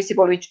in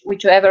principle,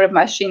 whichever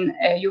machine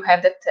you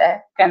have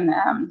that can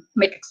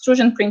make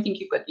extrusion printing,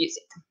 you could use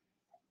it.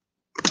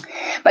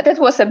 But that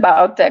was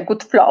about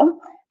good flow.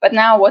 But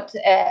now what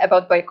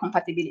about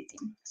biocompatibility?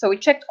 So we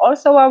checked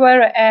also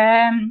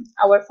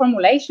our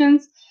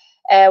formulations.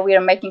 We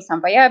are making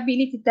some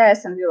viability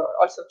tests, and we are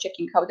also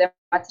checking how the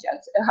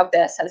materials, how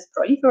the cells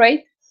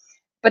proliferate.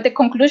 But the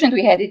conclusion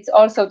we had, it's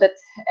also that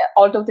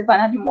although the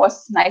vanadium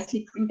was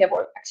nicely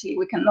printable, actually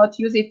we cannot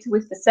use it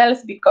with the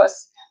cells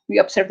because we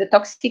observed the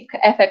toxic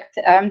effect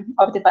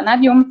of the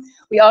vanadium.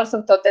 We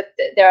also thought that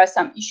there are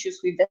some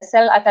issues with the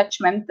cell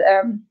attachment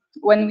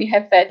when we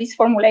have this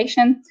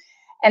formulation,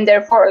 and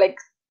therefore, like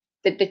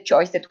the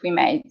choice that we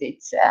made,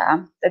 it's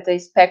that they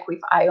spec with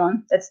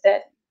iron. That's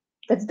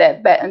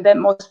the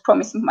most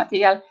promising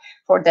material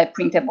for the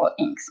printable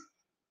inks,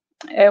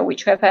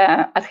 which have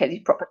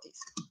adhesive properties.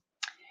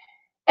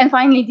 And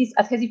finally, these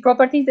adhesive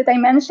properties that I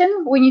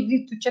mentioned, we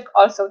needed to check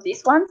also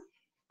this one.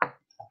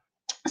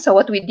 So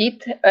what we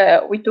did,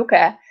 we took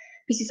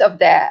pieces of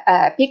the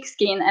pig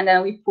skin, and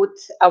then we put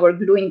our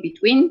glue in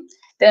between.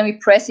 Then we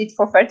press it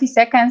for 30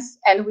 seconds,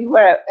 and we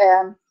were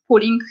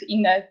pulling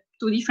in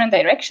two different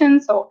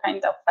directions, so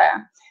kind of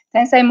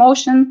tensile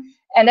motion.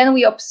 And then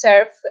we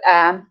observe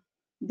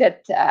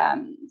that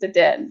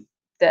the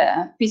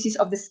pieces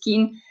of the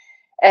skin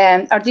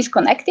are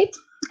disconnected.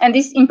 And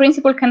this, in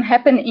principle, can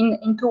happen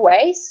in two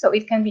ways. So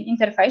it can be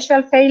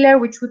interfacial failure,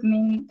 which would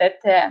mean that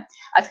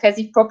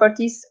adhesive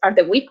properties are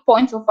the weak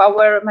points of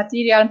our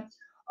material,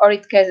 or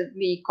it can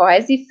be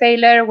cohesive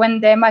failure when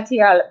the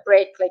material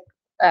break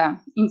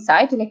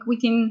inside, like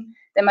within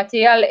the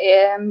material,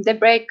 the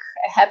break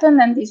happen,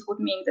 and this would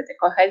mean that the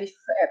cohesive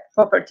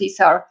properties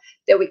are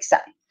the weak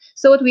side.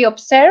 So what we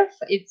observe,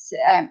 it's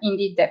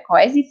indeed the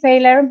cohesive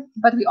failure,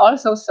 but we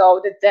also saw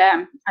that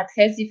the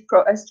adhesive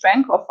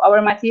strength of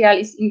our material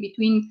is in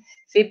between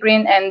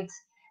fibrin and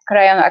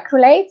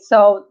cyanoacrylate.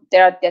 So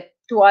there are the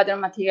two other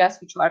materials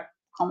which are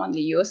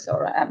commonly used,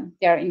 or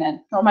they are in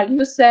a normal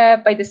use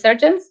by the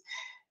surgeons.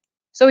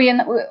 So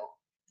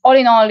all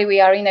in all,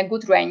 we are in a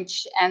good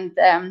range, and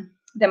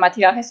the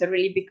material has a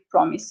really big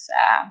promise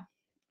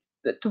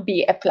to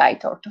be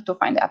applied or to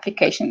find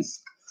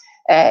applications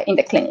in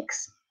the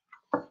clinics.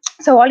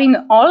 So all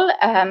in all,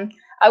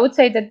 I would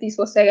say that this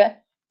was a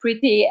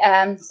pretty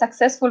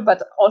successful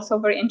but also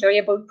very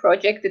enjoyable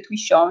project that we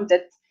shown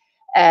that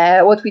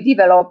what we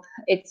developed,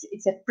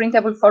 it's a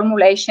printable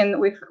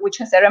formulation which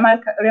has a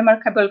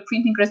remarkable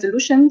printing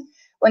resolution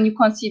when you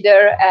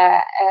consider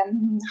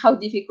how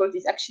difficult it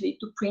is actually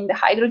to print the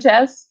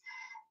hydrogels,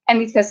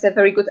 and it has a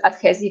very good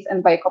adhesive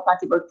and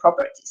biocompatible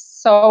properties.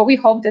 So we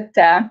hope that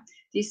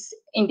this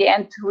in the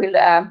end will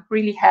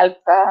really help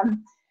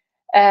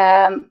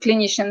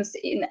clinicians,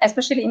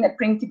 especially in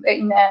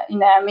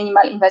a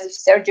minimal invasive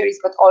surgeries,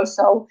 but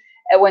also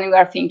when we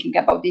are thinking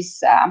about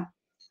this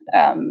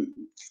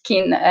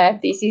skin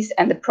disease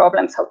and the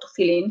problems how to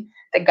fill in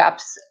the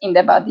gaps in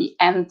the body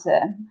and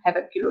have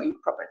a gluing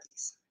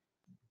properties.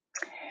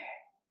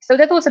 So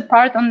that was a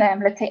part on the,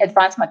 let's say,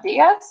 advanced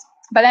materials.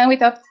 But then we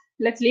thought,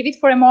 let's leave it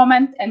for a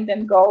moment and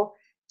then go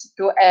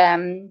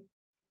to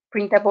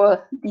printable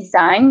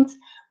designs,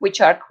 which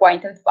are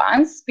quite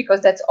advanced,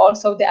 because that's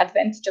also the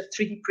advantage of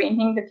 3D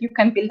printing, that you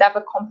can build up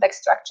a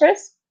complex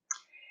structures.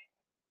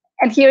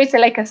 And here is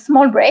like a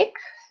small break.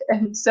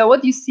 And so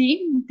what you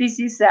see, this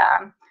is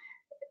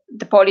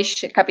the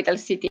Polish capital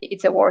city.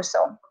 It's a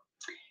Warsaw.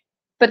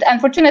 But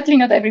unfortunately,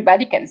 not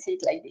everybody can see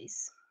it like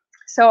this.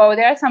 So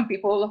there are some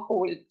people who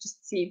will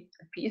just see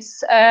a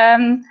piece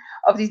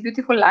of this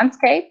beautiful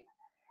landscape.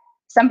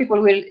 Some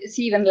people will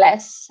see even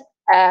less.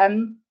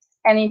 And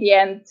in the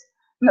end,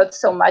 not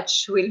so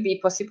much will be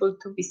possible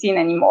to be seen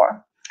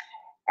anymore.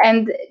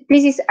 And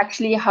this is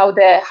actually how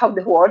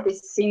the world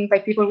is seen by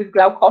people with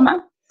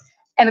glaucoma.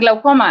 And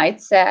glaucoma,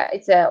 it's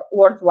a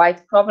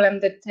worldwide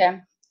problem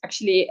that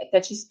actually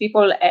touches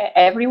people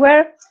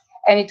everywhere,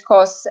 and it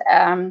causes,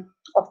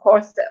 of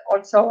course,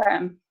 also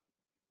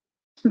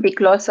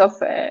big loss of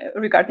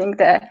regarding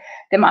the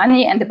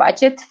money and the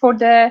budget for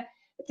that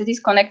is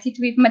connected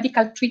with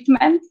medical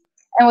treatment.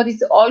 And what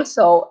is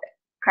also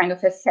kind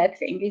of a sad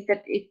thing is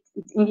that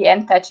it's in the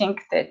end touching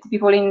the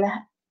people in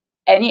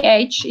any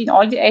age, in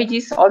all the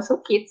ages, also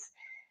kids.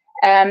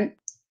 And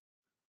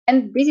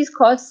this is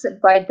caused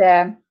by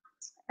the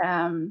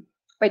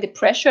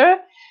pressure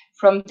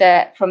from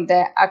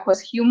the aqueous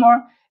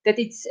humor that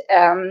it's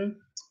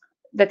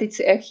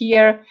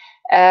here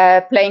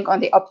playing on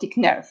the optic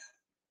nerve.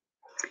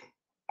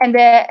 And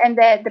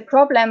the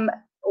problem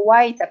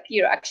why it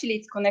appears, actually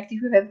it's connected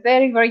with a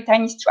very, very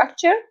tiny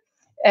structure,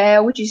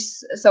 which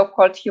is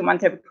so-called human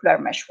trabecular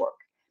meshwork.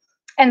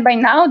 And by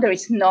now there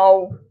is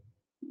no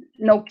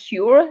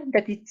cure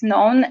that it's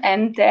known,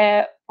 and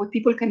what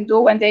people can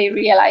do when they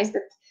realize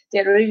that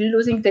they're really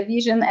losing the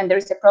vision and there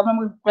is a problem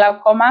with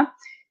glaucoma,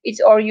 it's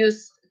or to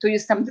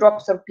use some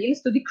drops or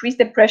pills to decrease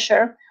the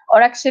pressure,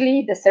 or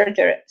actually the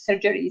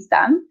surgery is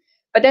done.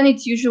 But then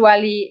it's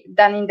usually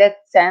done in that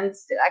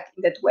sense, like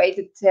in that way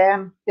that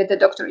the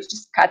doctor is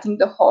just cutting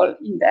the hole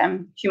in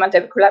the human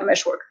trabecular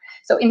meshwork.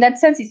 So in that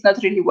sense, it's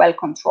not really well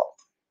controlled.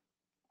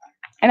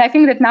 And I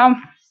think that now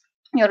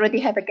you already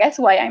have a guess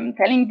why I'm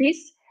telling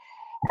this.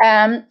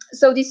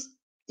 So this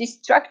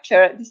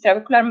structure, this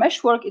trabecular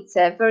meshwork, it's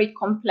a very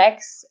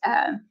complex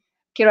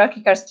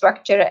hierarchical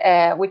structure,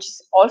 which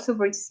is also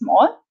very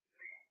small.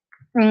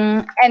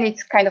 And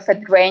it's kind of a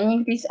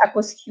draining this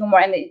aqueous humor,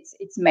 and it's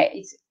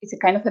a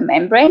kind of a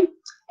membrane.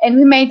 And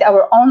we made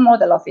our own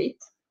model of it,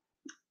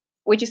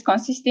 which is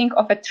consisting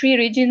of 3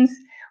 regions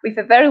with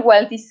a very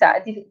well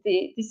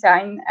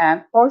designed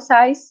pore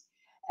size,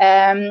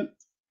 and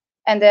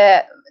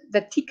the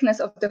thickness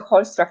of the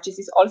whole structure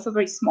is also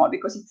very small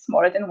because it's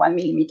smaller than 1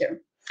 millimeter.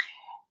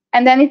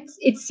 And then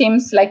it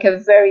seems like a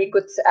very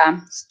good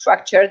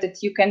structure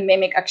that you can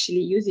mimic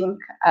actually using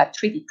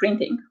 3D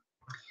printing.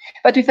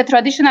 But with a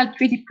traditional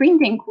 3D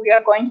printing, we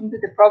are going into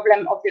the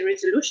problem of the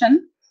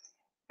resolution.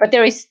 But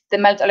there is the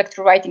melt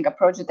electrowriting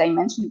approach that I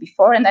mentioned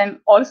before, and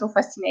I'm also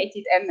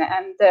fascinated, and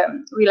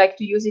we like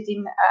to use it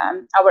in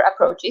our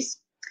approaches.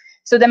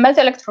 So the melt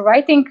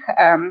electrowriting,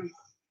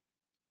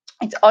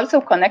 it's also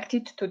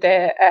connected to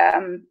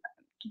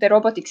the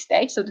robotic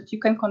stage, so that you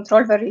can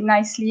control very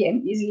nicely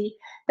and easily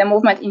the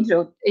movement in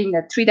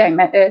the 3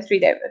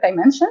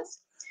 dimensions.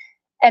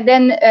 And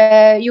then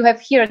you have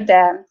here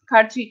the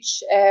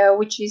cartridge,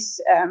 which is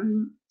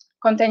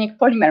containing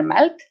polymer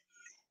melt.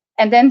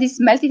 And then this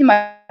melted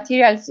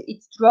materials,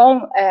 it's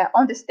drawn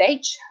on the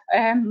stage,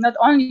 not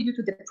only due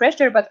to the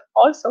pressure, but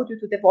also due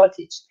to the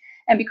voltage.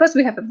 And because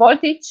we have a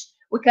voltage,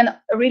 we can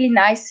really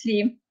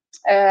nicely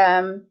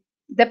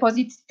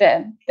deposit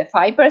the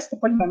fibers, the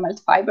polymer melt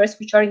fibers,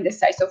 which are in the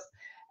size of,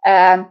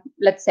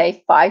 let's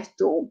say, 5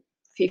 to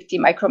 50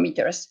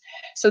 micrometers.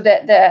 So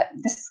the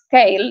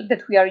scale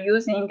that we are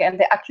using and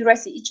the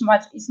accuracy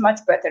is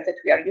much better that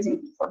we are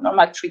using for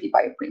normal 3D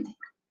bioprinting.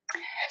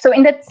 So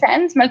in that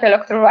sense, melt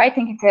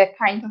electrowriting is a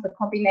kind of a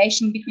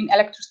combination between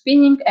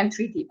electrospinning and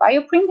 3D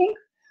bioprinting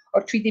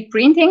or 3D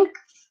printing,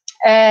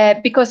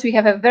 because we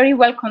have a very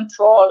good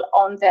control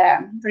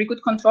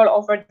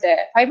over the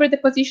fiber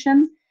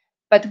deposition,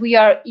 but we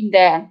are in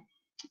the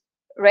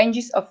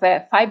ranges of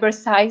a fiber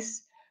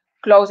size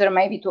closer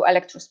maybe to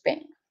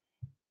electrospinning.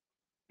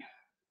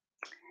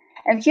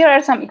 And here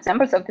are some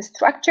examples of the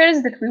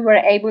structures that we were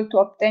able to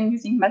obtain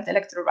using melt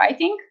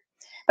electrowriting.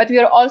 But we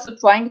are also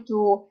trying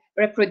to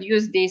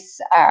reproduce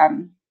these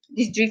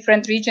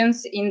different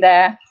regions in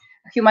the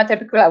human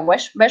trabecular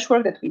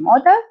meshwork that we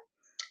modeled.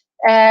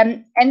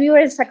 And we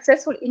were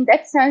successful in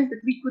that sense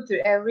that we could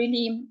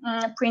really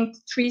print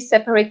 3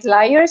 separate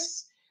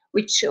layers,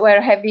 which were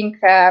having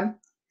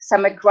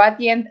some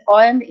gradient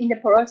in the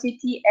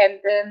porosity and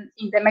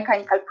in the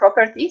mechanical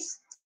properties.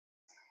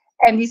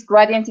 And these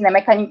gradients in the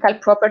mechanical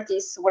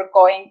properties were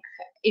going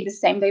in the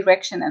same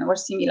direction and were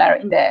similar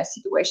in the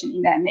situation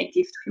in the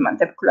native human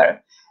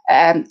trabecular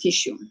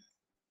tissue.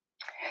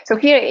 So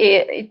here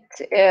it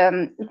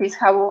is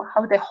how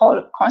the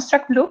whole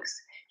construct looks.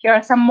 Here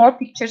are some more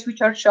pictures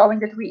which are showing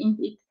that we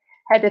indeed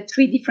had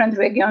 3 different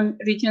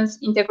regions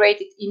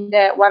integrated in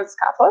the one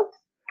scaffold.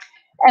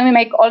 And we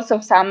make also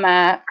some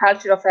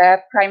culture of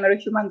primary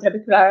human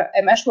trabecular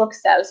meshwork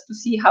cells to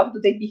see how do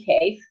they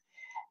behave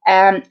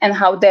and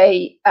how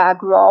they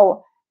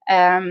grow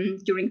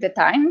during the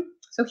time.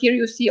 So here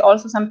you see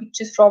also some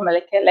pictures from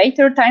like a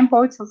later time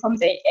point, so from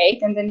day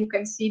 8, and then you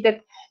can see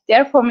that they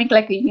are forming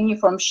like a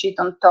uniform sheet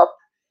on top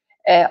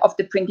of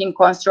the printing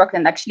construct,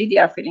 and actually they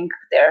are filling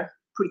there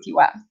pretty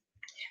well.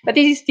 But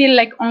this is still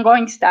like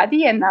ongoing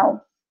study, and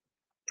now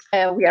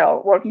we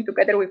are working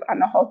together with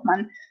Anna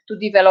Hoffman to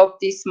develop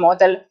this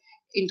model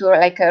into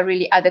like a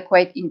really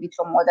adequate in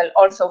vitro model,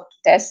 also to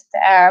test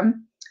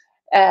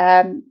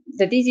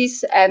the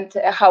disease and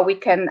how we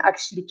can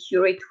actually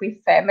cure it with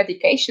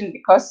medication,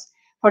 because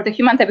for the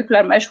human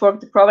trabecular meshwork,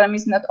 the problem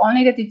is not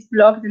only that it's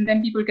blocked and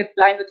then people get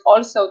blind, but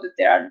also that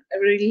there are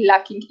really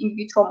lacking in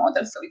vitro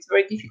models. So it's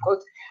very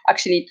difficult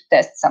actually to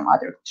test some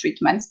other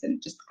treatments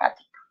than just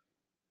cutting.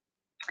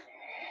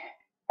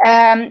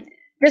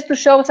 Just to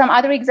show some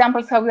other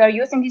examples how we are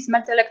using this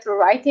melt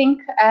electrowriting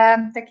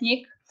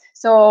technique.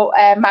 So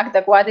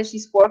Magda Guades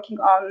is working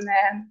on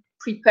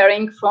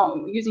preparing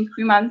from using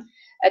human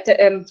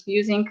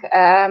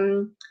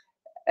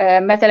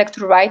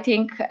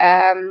electrowriting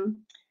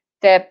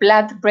the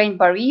blood-brain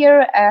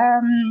barrier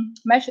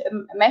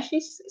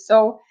meshes.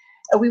 So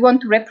we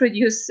want to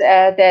reproduce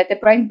the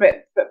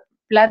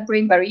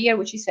blood-brain barrier,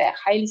 which is a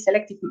highly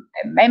selective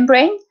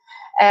membrane,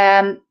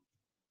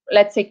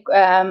 let's say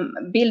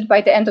built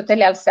by the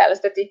endothelial cells,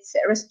 that it's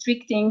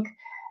restricting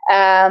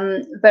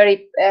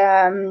very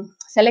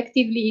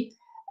selectively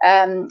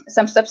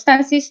some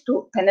substances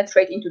to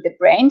penetrate into the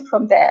brain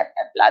from the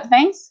blood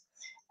veins.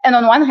 And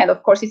on one hand,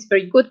 of course, it's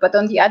very good, but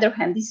on the other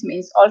hand, this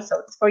means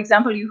also, for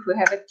example, if we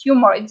have a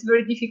tumor, it's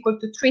very difficult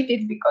to treat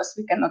it because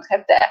we cannot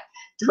have the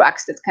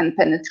drugs that can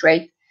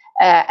penetrate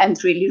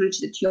and really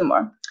reach the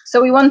tumor.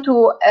 So we want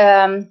to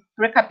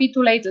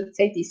recapitulate, let's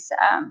say, this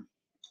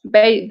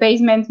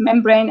basement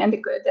membrane and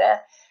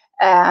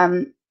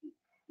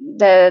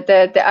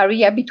the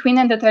area between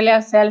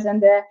endothelial cells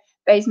and the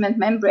basement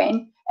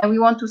membrane, and we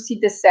want to see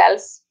the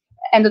cells,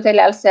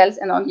 endothelial cells,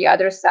 and on the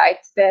other side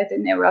the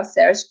neural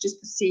cells, just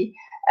to see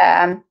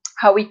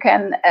how we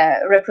can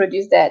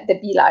reproduce the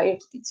B layer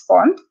it's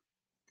formed.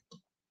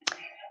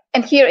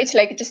 And here it's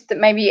like just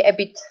maybe a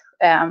bit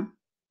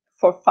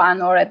for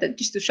fun, or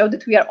just to show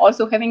that we are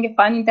also having a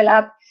fun in the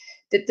lab.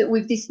 That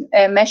with these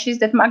meshes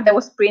that Magda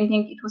was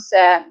printing, it was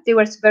they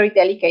were very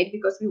delicate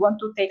because we want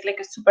to take like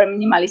a super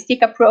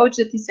minimalistic approach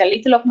that is a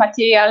little of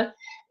material,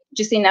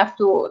 just enough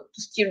to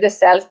steer the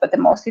cells, but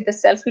mostly the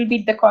cells will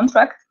be the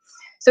contract.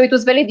 So it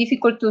was very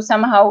difficult to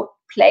somehow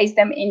place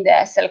them in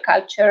the cell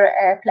culture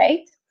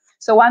plate.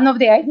 So one of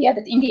the idea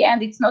that in the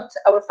end, it's not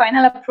our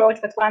final approach,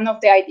 but one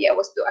of the idea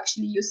was to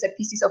actually use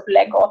pieces of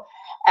Lego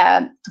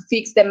to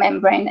fix the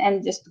membrane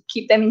and just to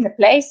keep them in the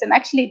place. And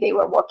actually they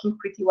were working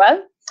pretty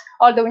well.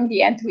 Although in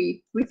the end,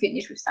 we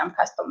finished with some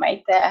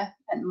custom-made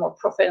and more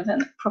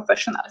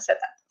professional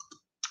setup.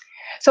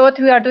 So what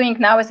we are doing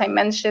now, as I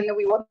mentioned,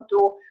 we want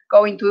to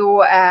go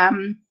into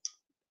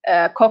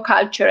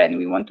co-culture, and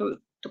we want to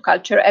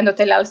culture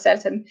endothelial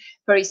cells and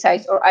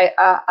pericytes or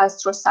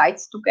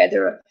astrocytes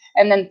together,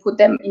 and then put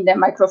them in the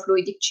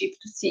microfluidic chip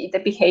to see the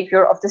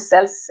behavior of the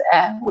cells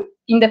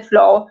in the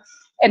flow,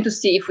 and to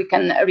see if we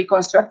can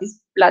reconstruct this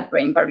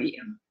blood-brain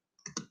barrier.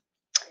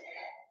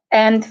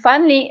 And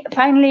finally,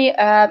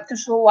 to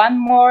show one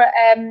more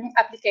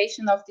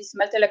application of this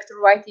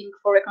multi-electrowriting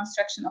for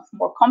reconstruction of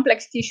more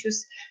complex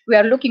tissues, we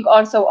are looking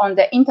also on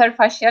the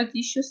interfacial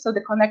tissues, so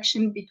the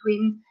connection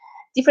between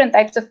different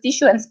types of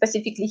tissue, and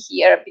specifically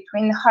here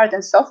between hard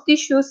and soft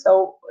tissue.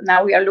 So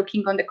now we are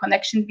looking on the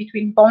connection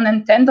between bone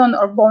and tendon,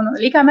 or bone and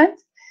ligament.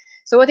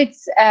 So what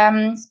it's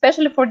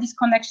special for this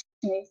connection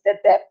is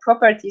that the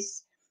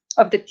properties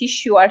of the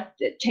tissue are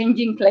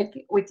changing like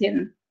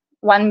within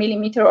 1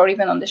 millimeter, or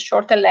even on the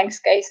shorter length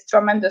scales,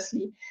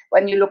 tremendously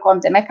when you look on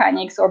the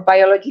mechanics or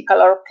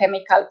biological or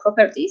chemical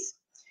properties.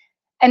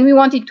 And we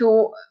wanted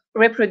to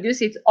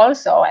reproduce it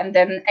also, and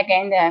then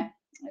again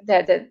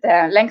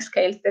the length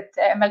scales that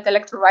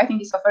multi-electrowriting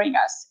is offering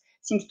us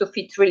seems to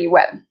fit really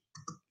well.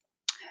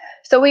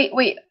 So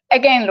we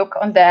again look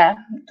on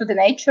to the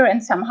nature,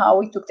 and somehow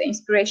we took the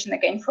inspiration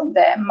again from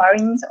the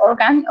marine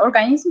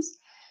organisms.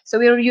 So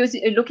we were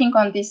looking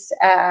on these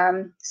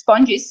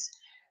sponges.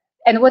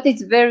 And what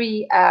is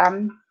very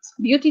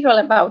beautiful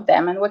about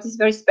them, and what is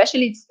very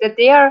special, is that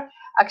they are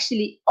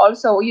actually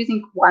also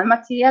using one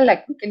material,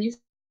 like we can use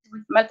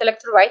with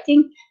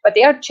multi-electrowriting, but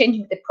they are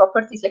changing the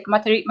properties, like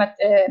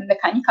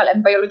mechanical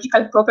and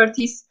biological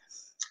properties,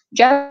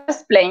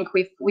 just playing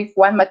with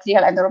one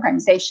material and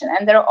organization.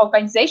 And their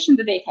organization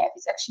that they have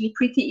is actually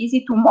pretty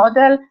easy to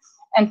model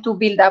and to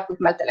build up with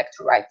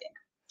multi-electrowriting.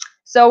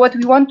 So what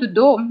we want to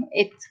do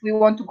is we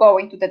want to go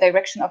into the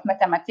direction of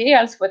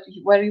metamaterials,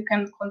 where you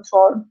can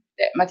control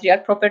the material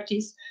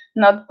properties,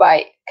 not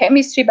by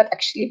chemistry, but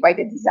actually by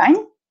the design.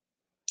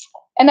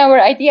 And our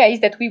idea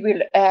is that we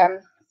will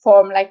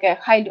form like a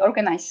highly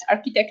organized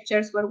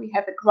architectures where we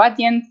have a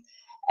gradient,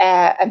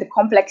 and the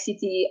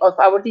complexity of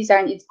our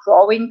design is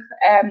growing,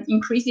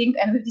 increasing.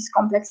 And with this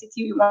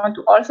complexity, we want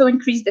to also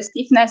increase the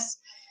stiffness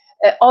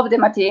of the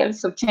material,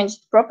 so change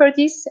the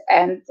properties,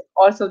 and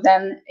also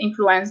then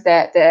influence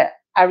the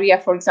area,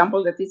 for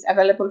example, that is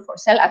available for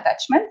cell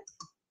attachment.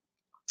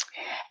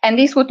 And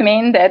this would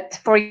mean that,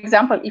 for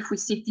example, if we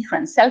see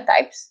different cell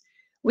types,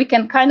 we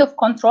can kind of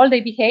control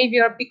the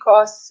behavior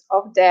because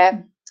of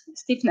the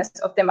stiffness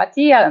of the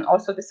material, and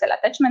also the cell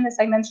attachment, as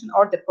I mentioned,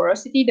 or the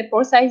porosity, the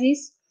pore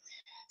sizes.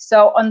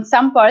 So on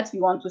some parts,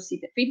 we want to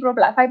see the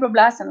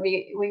fibroblasts, and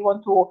we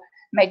want to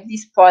make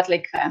this part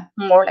like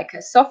more like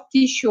a soft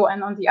tissue,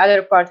 and on the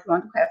other part, we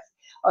want to have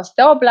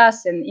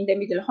osteoblasts, and in the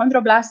middle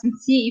chondroblasts, and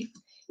see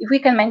if we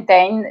can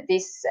maintain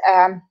this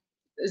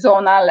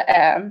zonal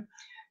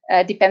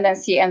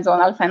dependency and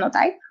zonal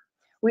phenotype.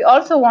 We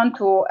also want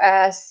to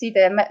see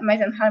the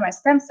mesenchymal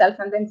stem cells,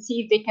 and then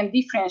see if they can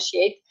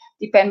differentiate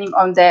depending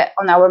on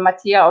our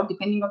material, or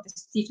depending on the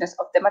stiffness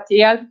of the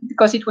material,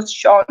 because it was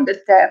shown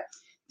that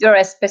there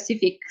is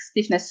specific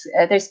stiffness.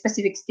 There's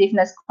specific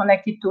stiffness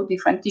connected to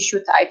different tissue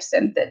types,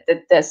 and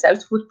that the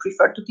cells would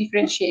prefer to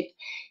differentiate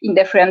in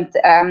different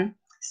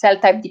cell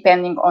type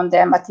depending on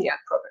the material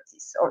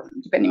properties, or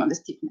depending on the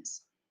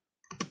stiffness.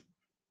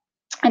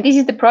 And this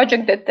is the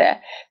project that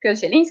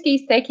Piotr Zielinski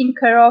is taking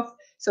care of.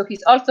 So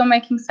he's also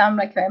making some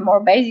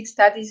more basic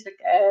studies,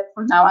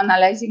 for now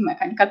analyzing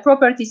mechanical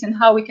properties and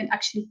how we can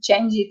actually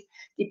change it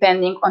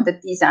depending on the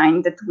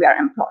design that we are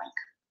employing.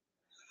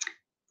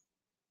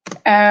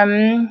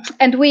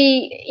 And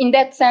we, in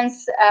that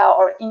sense,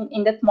 or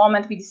in that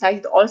moment, we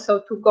decided also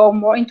to go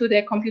more into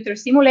the computer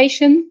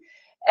simulation.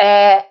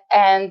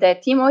 And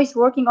Timo is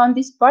working on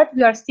this part.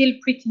 We are still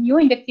pretty new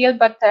in the field,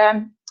 but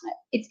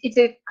it's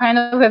a kind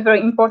of a very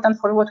important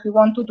for what we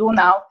want to do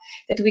now,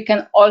 that we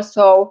can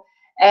also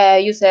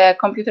use a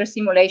computer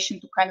simulation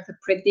to kind of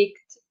predict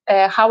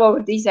how our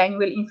design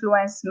will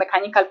influence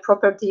mechanical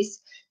properties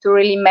to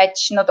really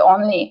match not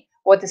only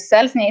what the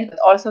cells need, but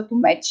also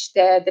to match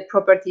the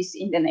properties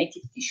in the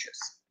native tissues.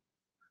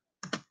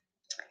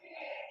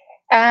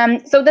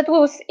 So that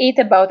was it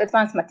about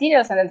advanced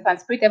materials and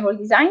advanced printable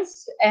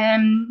designs.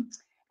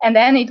 And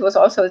then it was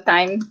also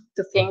time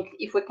to think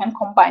if we can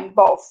combine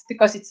both,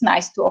 because it's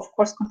nice to, of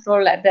course,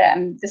 control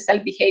the cell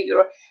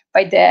behavior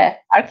by the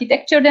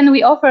architecture then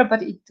we offer,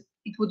 but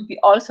it would be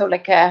also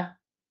like a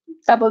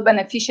double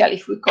beneficial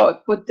if we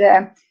could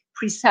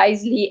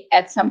precisely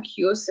add some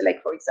cues, like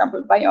for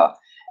example,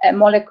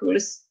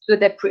 molecules to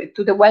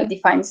the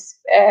well-defined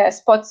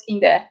spots in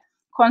the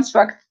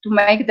construct to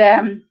make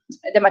the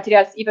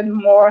materials even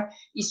more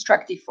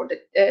instructive for the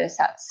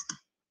cells.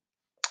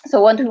 So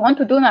what we want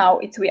to do now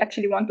is we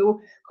actually want to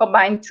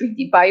combine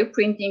 3D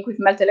bioprinting with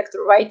melt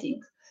electrowriting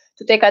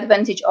to take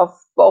advantage of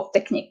both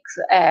techniques.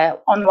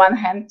 On one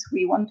hand,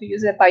 we want to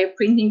use a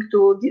bioprinting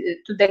to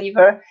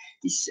deliver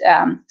these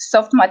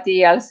soft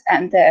materials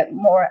and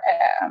more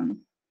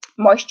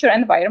moisture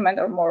environment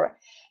or more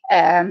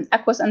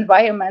aqueous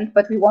environment,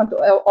 but we want to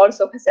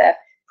also have a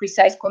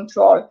precise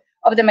control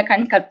of the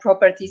mechanical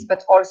properties,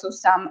 but also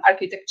some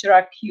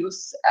architectural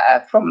cues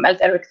from melt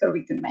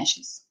electrowritten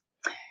meshes.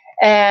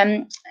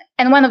 And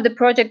one of the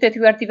projects that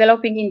we are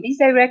developing in this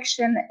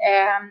direction,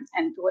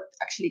 and what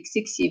actually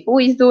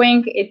Xixivu is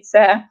doing, it's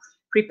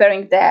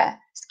preparing the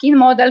skin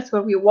models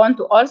where we want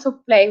to also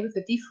play with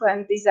the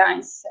different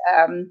designs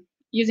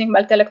using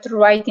melt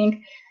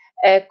electrowriting,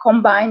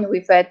 combined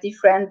with a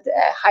different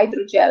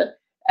hydrogel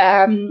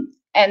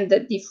and the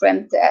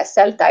different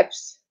cell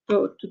types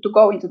to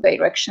go into the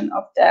direction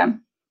of the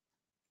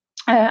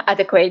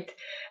adequate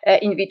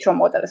in vitro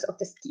models of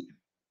the skin.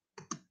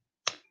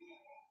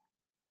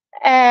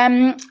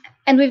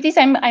 And with this,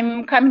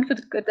 I'm coming to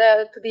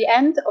the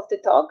end of the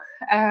talk.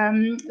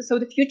 So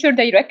the future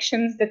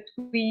directions that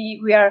we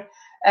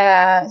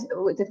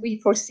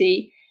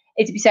foresee,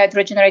 it's besides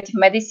regenerative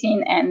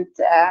medicine and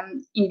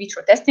in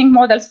vitro testing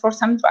models for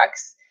some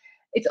drugs.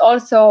 It's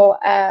also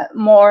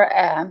more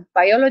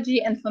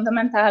biology and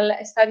fundamental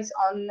studies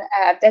on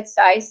dead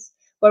cells,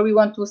 where we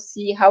want to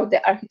see how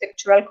the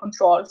architectural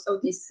control, so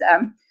these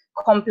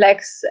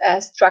complex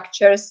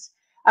structures,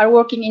 are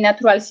working in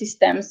natural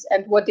systems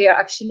and what they are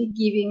actually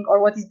giving, or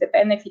what is the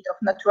benefit of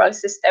natural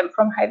system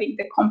from having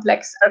the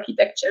complex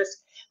architectures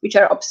which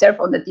are observed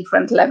on the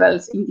different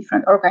levels in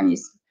different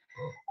organisms,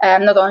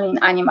 not only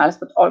in animals,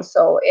 but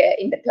also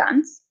in the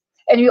plants.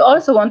 And we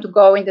also want to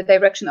go in the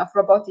direction of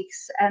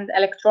robotics and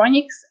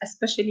electronics,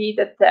 especially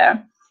that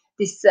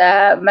this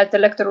melt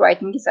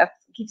electrowriting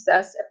gives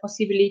us a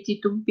possibility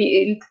to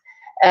build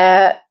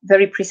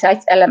very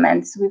precise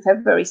elements with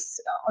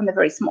on a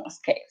very small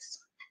scales.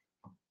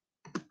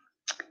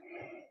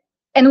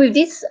 And with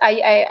this,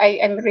 I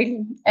am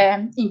really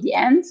in the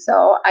end.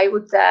 So I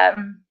would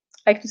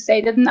like to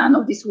say that none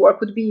of this work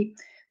would be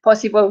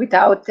possible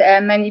without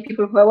many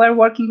people who were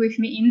working with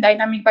me in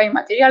Dynamic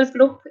Biomaterials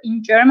Group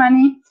in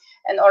Germany,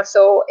 and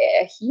also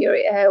here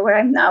where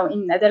I'm now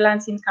in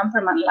Netherlands in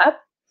Kamperman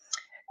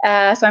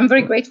Lab. So I'm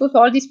very grateful to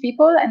all these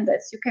people. And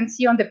as you can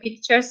see on the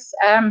pictures,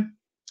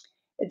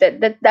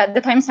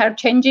 the times are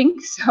changing.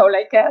 So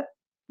like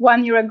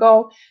 1 year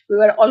ago, we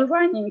were all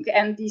running,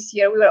 and this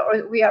year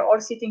we are all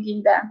sitting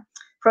in the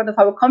front of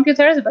our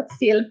computers, but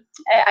still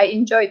I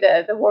enjoy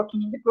the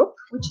working in the group,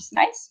 which is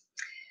nice.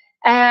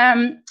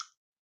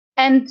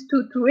 And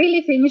to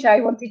really finish,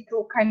 I wanted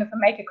to kind of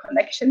make a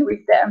connection with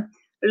the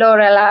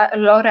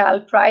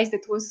L'Oréal Prize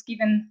that was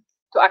given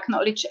to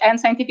acknowledge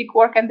scientific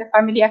work and the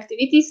family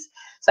activities.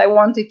 So I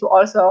wanted to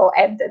also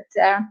add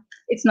that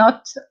it's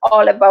not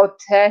all about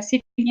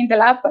sitting in the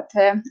lab, but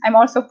I'm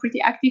also a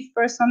pretty active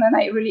person, and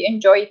I really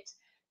enjoy it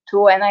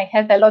too. And I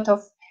had a lot of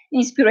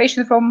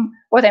inspiration from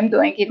what I'm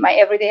doing in my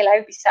everyday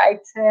life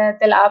besides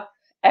the lab.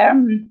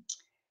 And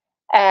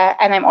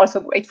I'm also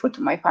grateful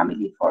to my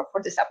family for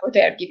the support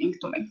they are giving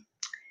to me.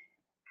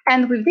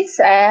 And with this,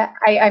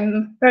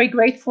 I'm very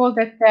grateful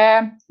that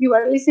you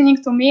are listening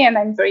to me, and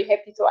I'm very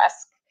happy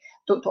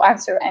to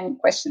answer any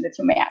question that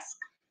you may ask.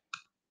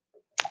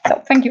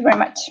 So thank you very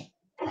much.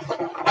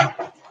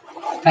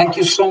 Thank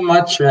you so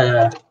much,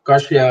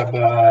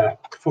 Kasia,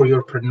 for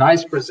your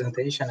nice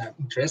presentation.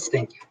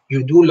 Interesting.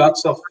 You do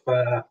lots of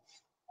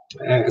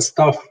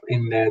stuff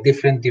in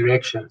different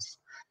directions.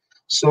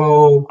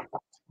 So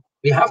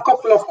we have a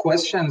couple of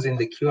questions in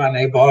the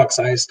Q&A box.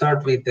 I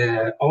start with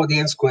the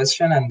audience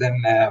question, and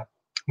then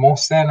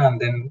Mohsen, and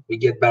then we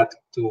get back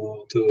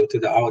to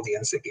the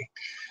audience again.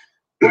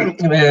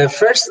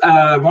 First,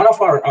 one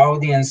of our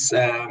audience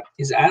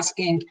is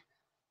asking,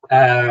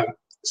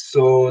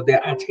 so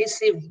the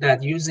adhesive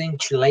that using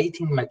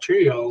chelating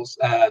materials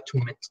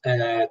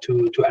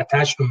to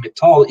attach to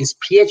metal is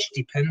pH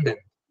dependent,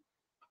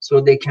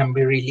 so they can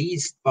be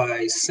released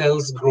by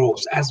cells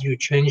growth as you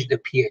change the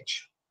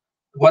pH.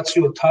 What's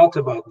your thought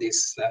about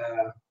this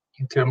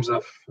in terms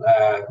of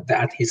the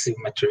adhesive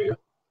material?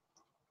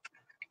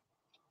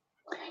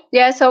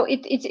 Yeah, so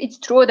it's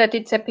true that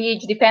it's a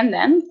pH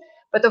dependent,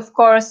 but of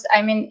course,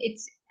 I mean,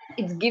 it's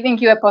giving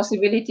you a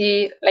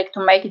possibility like to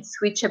make it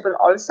switchable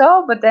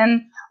also. But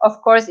then,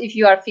 of course, if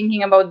you are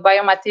thinking about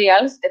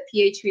biomaterials, the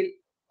pH will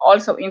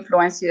also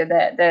influence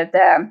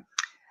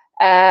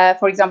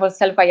for example,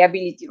 cell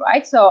viability,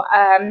 right? So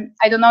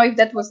I don't know if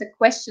that was a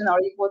question or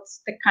it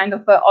was the kind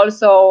of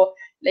also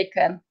like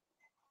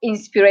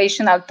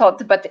inspirational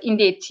thought, but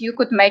indeed you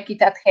could make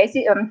it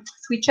adhesive,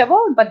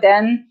 switchable, but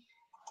then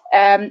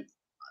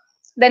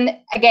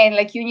again,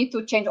 like you need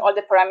to change all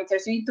the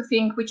parameters. You need to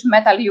think which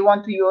metal you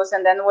want to use,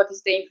 and then what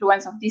is the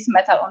influence of this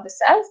metal on the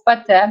cells.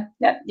 But that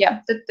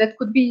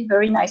could be a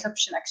very nice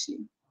option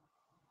actually.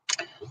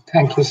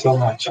 Thank you so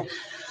much.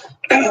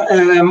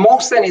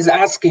 Mohsen is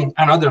asking,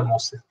 another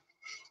Mohsen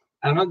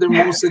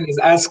is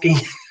asking,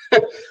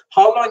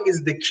 how long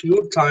is the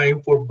cure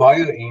time for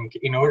BioInk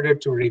in order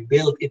to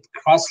rebuild it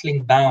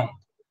crosslink bound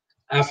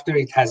after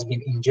it has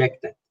been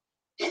injected?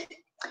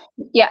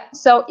 Yeah,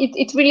 so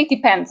it really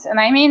depends. And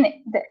I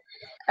mean,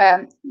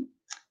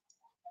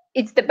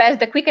 it's the best,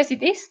 the quickest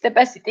it is, the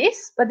best it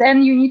is. But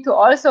then you need to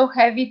also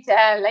have it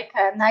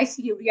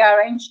nicely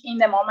rearranged in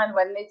the moment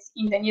when it's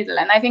in the needle.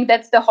 And I think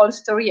that's the whole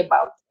story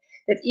about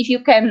that. If you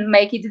can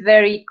make it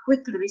very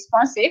quickly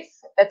responsive,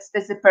 that's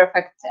the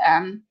perfect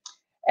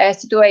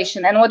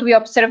situation. And what we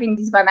observe in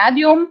this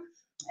vanadium,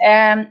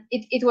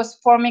 it was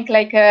forming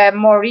like a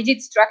more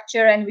rigid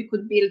structure, and we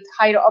could build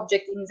higher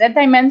object in Z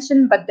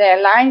dimension, but the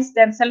lines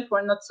themselves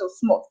were not so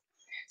smooth.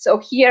 So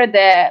here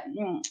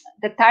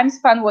the time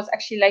span was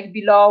actually like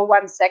below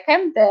 1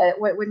 second.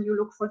 When you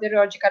look for the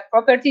rheological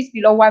properties,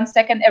 below 1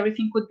 second,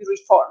 everything could be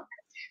reformed.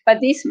 But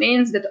this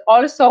means that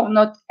also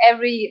not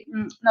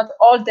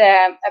all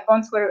the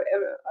bonds were,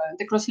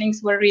 the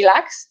crosslinks were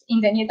relaxed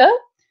in the needle.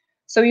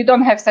 So you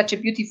don't have such a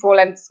beautiful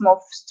and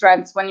smooth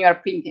strands when you are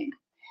printing.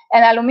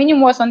 And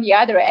aluminium was on the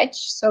other edge,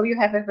 so you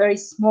have a very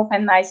smooth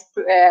and nice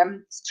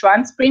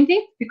strands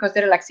printed because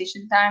the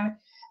relaxation time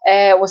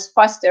was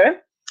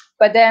faster.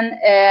 But then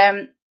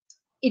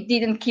it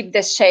didn't keep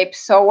the shape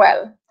so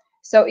well.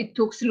 So it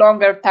took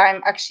longer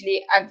time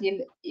actually until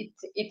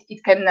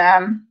it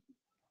can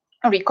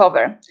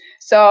recover.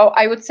 So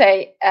I would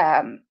say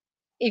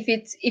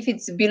if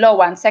it's below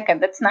 1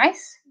 second, that's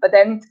nice, but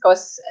then it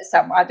causes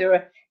some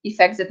other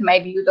effects that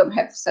maybe you don't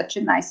have such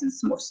a nice and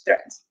smooth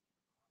strands.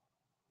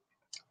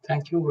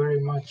 Thank you very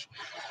much.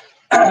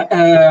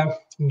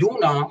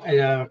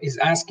 Duna is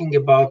asking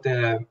about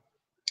the,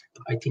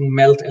 I think,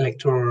 melt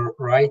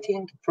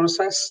electrowriting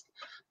process.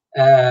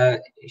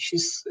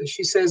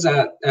 She says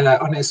that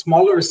on a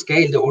smaller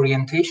scale, the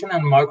orientation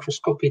and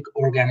microscopic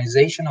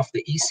organization of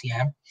the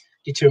ECM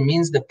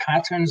determines the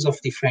patterns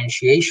of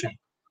differentiation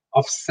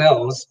of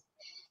cells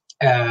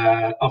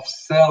and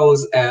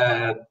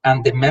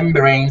the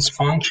membrane's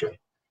function.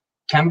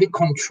 Can we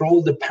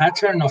control the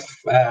pattern of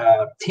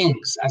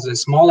things as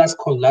small as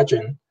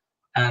collagen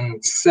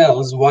and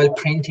cells while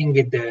printing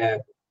with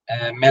the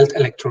melt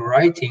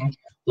electrowriting,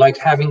 like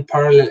having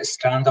parallel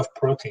strand of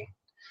protein?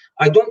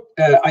 I think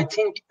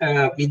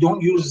we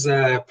don't use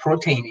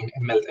protein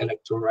in melt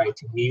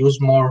electrowriting. We use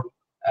more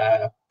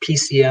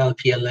PCl,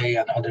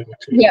 PLA, and other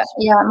materials.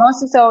 Yeah,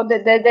 mostly. So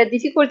the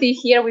difficulty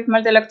here with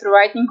melt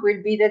electrowriting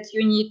will be that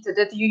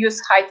you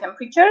use high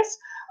temperatures.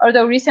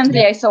 Although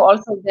recently I saw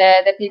also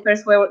the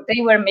papers where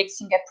they were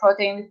mixing a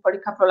protein with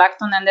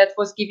polycaprolactone, and that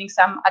was giving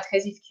some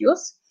adhesive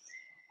cues.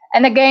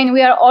 And again,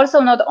 we are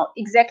also not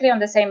exactly on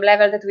the same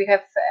level that we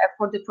have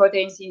for the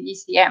proteins in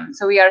ECM.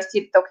 So we are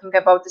still talking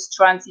about the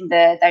strands in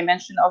the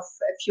dimension of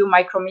a few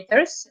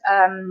micrometers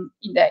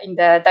in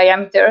the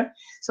diameter.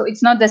 So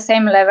it's not the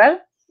same level.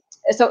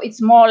 So it's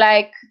more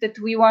like that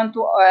we want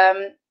to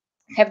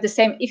have the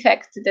same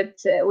effect that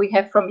we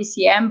have from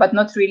ECM, but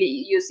not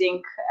really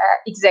using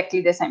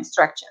exactly the same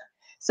structure.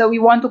 So we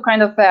want to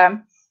kind of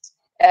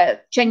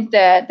change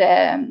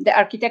the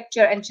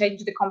architecture and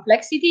change the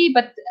complexity,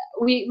 but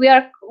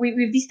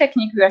with this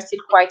technique we are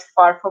still quite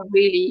far from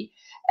really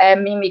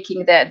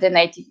mimicking the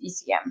native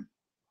ECM.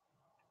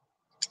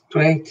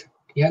 Great.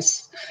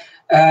 Yes.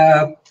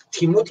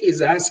 Timothy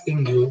is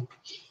asking you,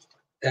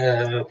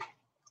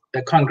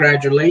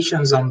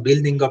 congratulations on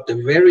building up the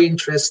very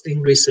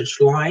interesting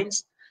research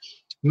lines.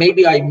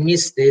 Maybe I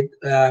missed it.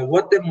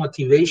 What the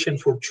motivation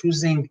for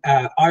choosing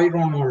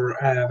iron or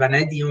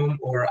vanadium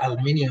or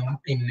aluminium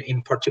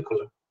in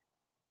particular?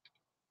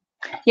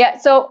 Yeah,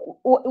 so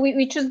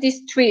we choose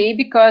these three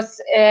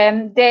because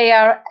they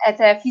are at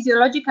a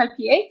physiological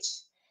pH,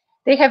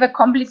 they have a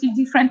completely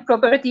different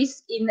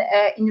properties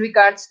in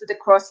regards to the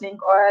crosslink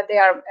they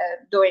are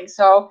doing.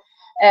 So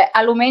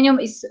aluminum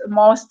is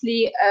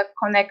mostly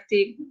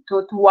connected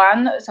to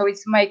one, so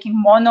it's making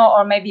mono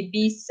or maybe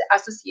bis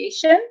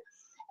association,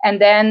 and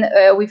then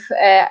with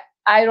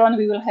iron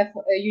we will have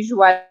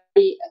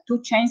usually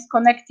 2 chains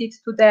connected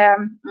to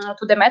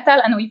the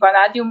metal, and with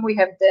vanadium we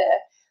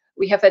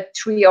have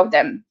 3 of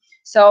them.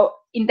 So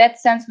in that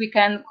sense we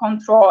can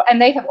control,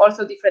 and they have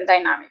also different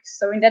dynamics.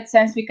 So in that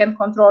sense we can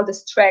control the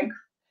strength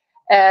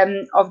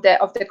of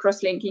the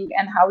cross-linking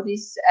and how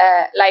these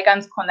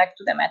ligands connect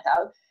to the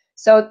metal.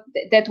 So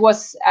that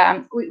was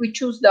we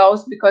choose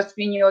those because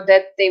we knew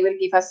that they will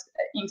give us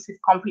inks with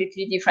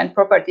completely different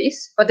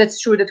properties. But that's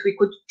true that we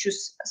could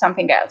choose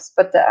something else.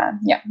 But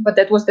yeah, but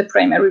that was the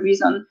primary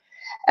reason.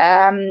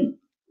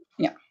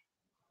 Yeah.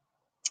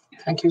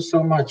 Thank you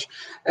so much.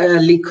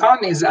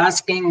 Likan is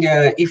asking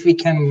if we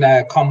can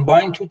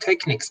combine 2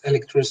 techniques,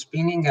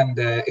 electrospinning and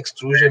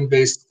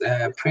extrusion-based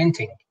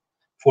printing,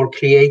 for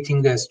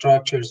creating the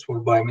structures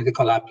for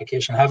biomedical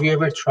application. Have you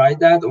ever tried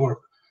that, or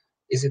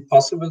is it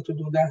possible to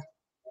do that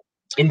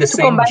in the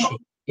same machine?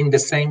 In the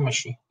same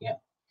machine, yeah.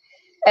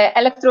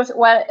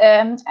 Well,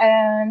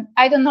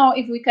 I don't know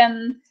if we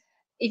can.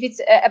 If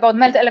it's about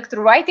melt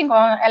electrowriting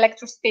or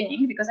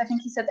electrospinning, because I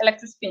think he said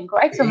electrospinning,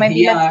 right? So maybe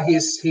yeah,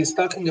 he's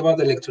talking about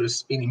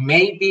electrospinning.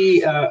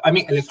 Maybe I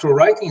mean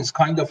electrowriting is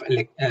kind of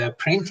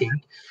printing,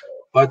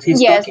 but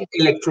he's talking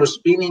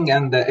electrospinning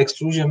and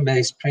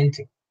extrusion-based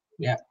printing.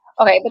 Yeah.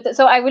 Okay, but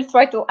so I will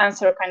try to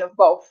answer kind of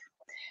both.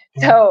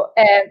 So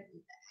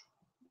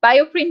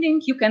bioprinting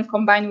you can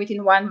combine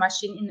within one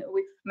machine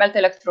with melt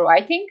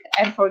electrowriting,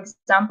 and for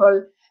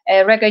example.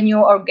 Regenerative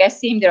or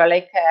Gessim, there are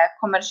like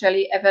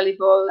commercially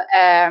available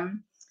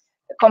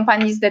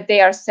companies that they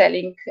are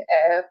selling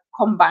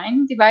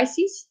combined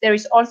devices. There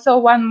is also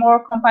one more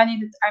company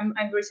that I'm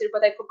very sure,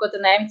 but I forgot the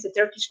name. It's a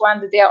Turkish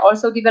one that they are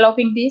also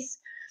developing this.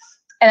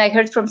 And I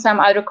heard from some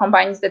other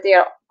companies that they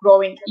are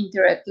growing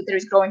interest. That there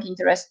is growing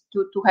interest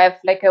to have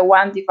like a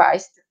one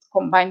device that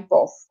combine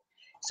both.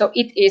 So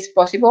it is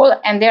possible,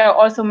 and there are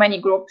also many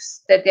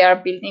groups that they are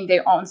building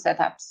their own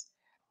setups.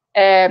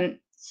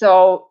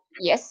 So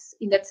yes,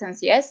 in that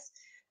sense, yes.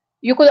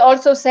 You could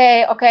also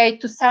say, okay,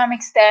 to some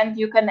extent,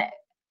 you can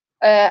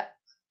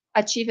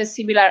achieve a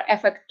similar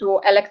effect to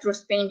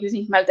electrospinning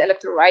using melt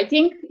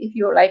electrowriting if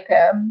you like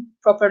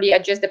properly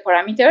adjust the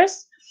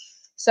parameters.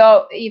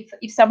 So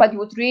if somebody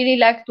would really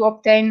like to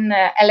obtain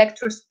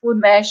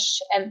electrospoon mesh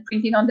and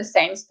print it on the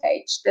same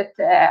stage that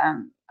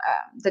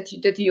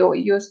that you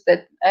use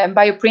that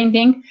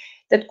bioprinting,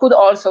 that could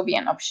also be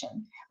an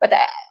option. But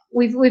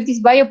with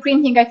this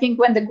bioprinting, I think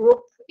when the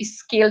group is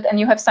skilled and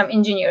you have some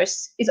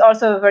engineers, it's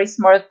also very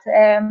smart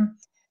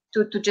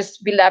to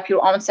just build up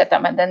your own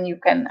setup, and then you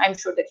can, I'm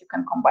sure that you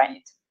can combine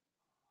it.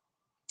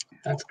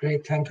 That's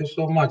great. Thank you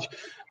so much.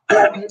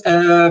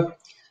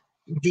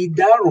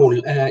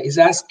 Darul is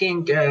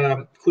asking,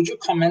 could you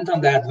comment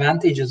on the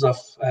advantages of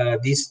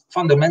this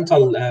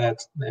fundamental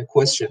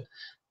question?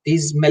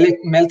 These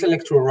melt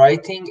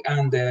electrowriting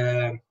and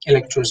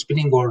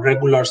electrospinning or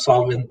regular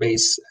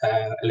solvent-based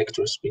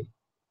electrospinning.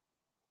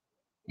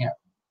 Yeah.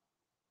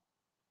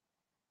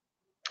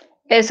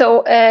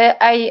 So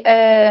I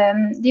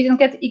didn't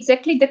get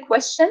exactly the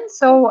question.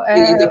 So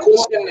the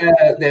question,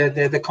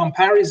 the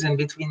comparison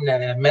between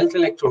melt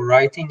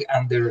electrowriting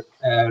and the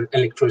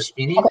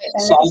electrospinning,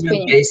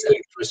 solvent-based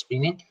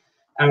electrospinning,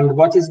 and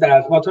what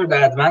are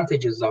the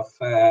advantages of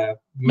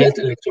melt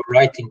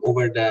electrowriting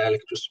over the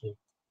electrospinning?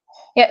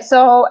 Yeah,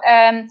 so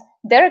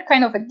they're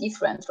kind of a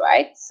different,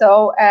 right?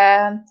 So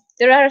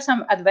there are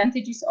some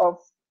advantages of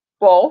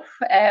both.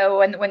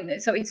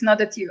 So it's not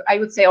that I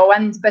would say, oh,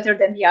 one is better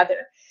than the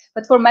other.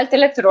 But for melt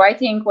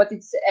electrowriting, what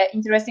is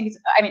interesting is,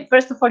 I mean,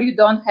 first of all, you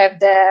don't have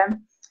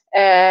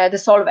the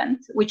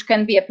solvent, which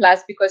can be a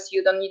plus because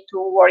you don't need to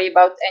worry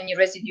about any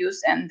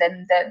residues, and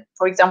then,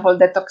 for example,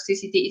 the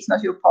toxicity is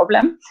not your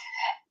problem.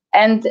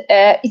 And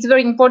it's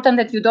very important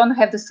that you don't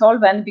have the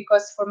solvent,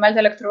 because for melt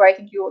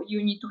electrowriting,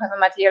 you need to have a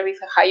material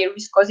with a higher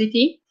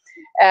viscosity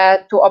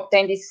to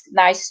obtain this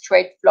nice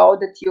straight flow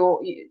that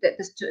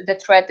the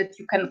thread that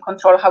you can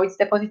control how it's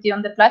deposited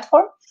on the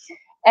platform.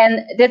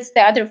 And that's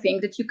the other thing,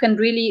 that you can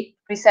really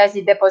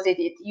precisely deposit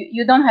it.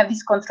 You don't have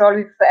this control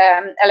with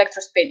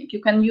electrospinning.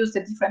 You can use the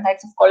different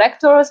types of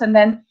collectors, and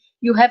then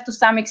you have to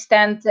some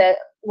extent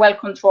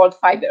well-controlled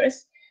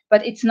fibers,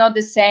 but it's not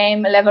the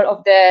same level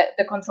of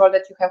the control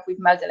that you have with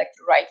melt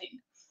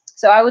electrowriting.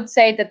 So I would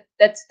say that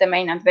that's the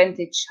main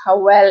advantage, how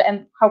well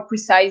and how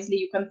precisely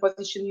you can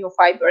position your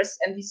fibers,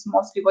 and this is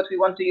mostly what we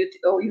want to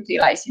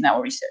utilize in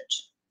our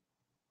research.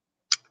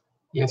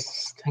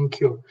 Yes, thank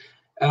you.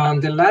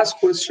 The last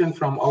question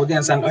from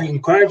audience, and I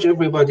encourage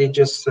everybody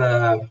just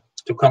to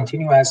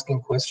continue asking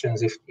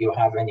questions if you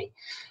have any.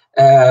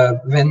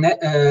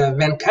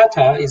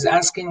 Venkata is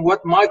asking,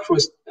 what micro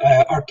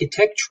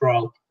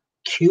architectural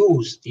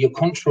cues do you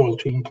control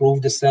to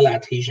improve the cell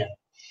adhesion?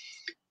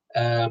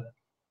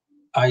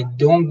 I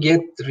don't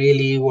get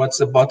really what's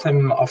the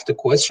bottom of the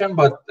question,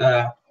 but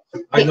I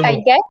don't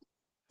know.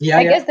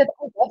 I guess that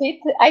I got it.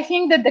 I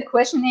think that the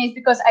question is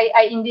because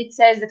I indeed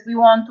says that we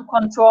want to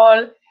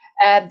control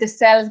the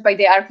cells by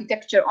the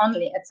architecture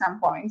only at some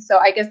point. So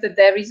I guess that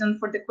the reason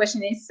for the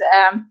question is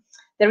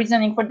the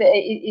reasoning for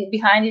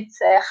behind it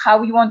how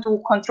we want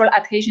to control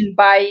adhesion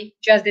by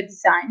just the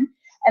design,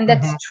 and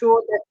that's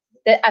true. That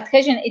the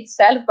adhesion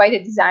itself by the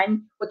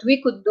design, what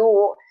we could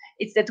do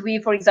is that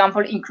we, for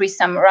example, increase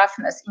some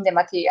roughness in the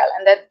material,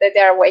 and that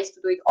there are ways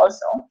to do it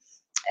also.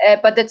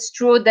 But that's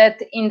true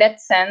that in that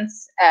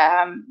sense,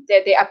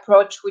 the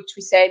approach which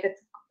we say that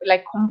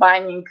like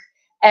combining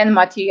and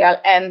material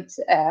and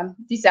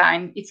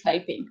design is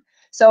helping.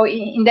 So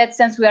in that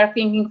sense, we are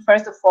thinking,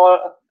 first of all,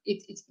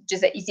 it's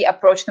just an easy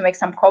approach to make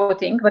some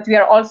coating, but we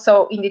are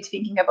also indeed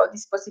thinking about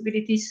these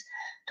possibilities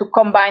to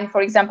combine,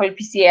 for example,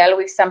 PCL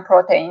with some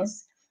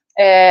proteins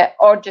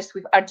or just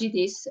with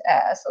RGDs,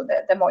 so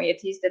the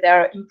moieties that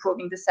are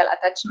improving the cell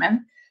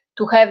attachment,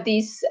 to have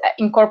these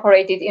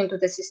incorporated into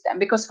the system.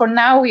 Because for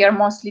now, we are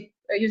mostly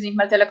using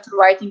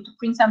multi-electrowriting to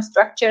print some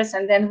structures,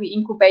 and then we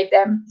incubate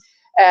them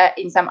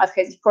in some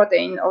adhesive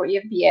protein or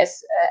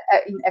EFBS,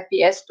 in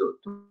FBS to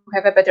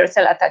have a better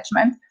cell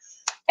attachment.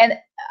 And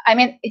I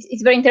mean,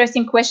 it's a very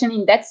interesting question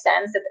in that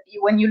sense that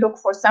when you look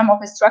for some of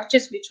the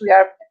structures which we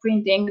are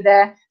printing,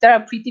 there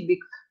are pretty big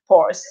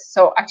pores.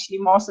 So actually,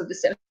 most of the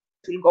cells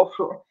will go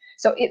through.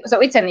 So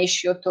it's an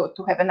issue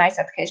to have a nice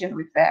adhesion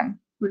with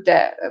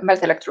the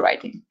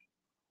multi-electrowriting.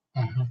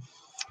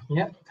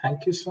 Yeah,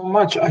 thank you so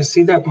much. I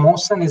see that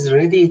Mohsen is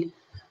ready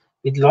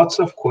with lots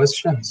of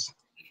questions.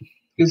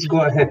 Please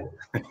go ahead.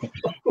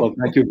 Well,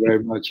 thank you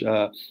very much.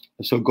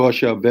 So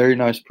Gosha, very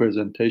nice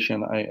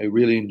presentation. I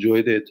really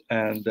enjoyed it,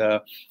 and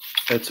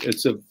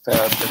it's a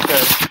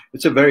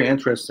very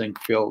interesting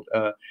field,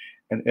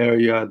 an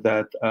area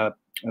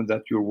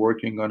that you're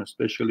working on,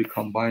 especially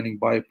combining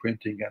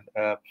bioprinting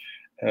and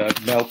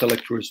melt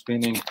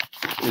electrospinning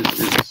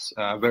is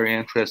very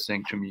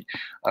interesting to me.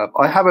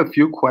 I have a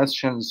few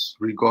questions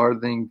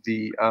regarding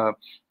the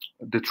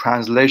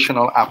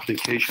translational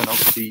application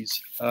of these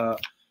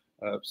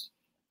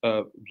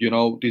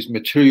these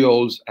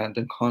materials and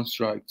the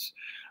constructs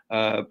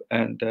that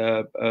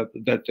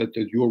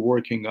you're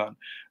working on.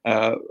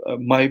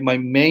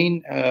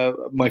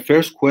 My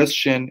first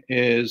question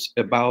is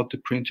about the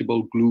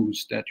printable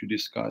glues that you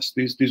discussed.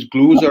 These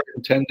glues are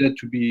intended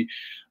to be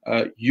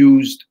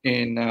used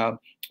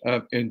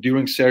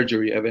during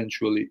surgery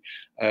eventually,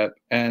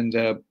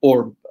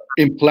 or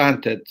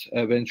implanted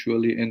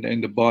eventually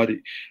in the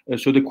body.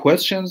 So the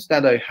questions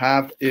that I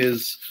have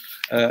is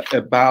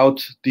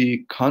about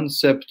the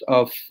concept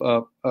of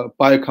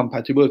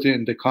biocompatibility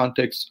in the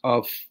context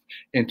of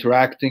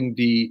interacting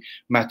the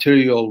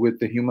material with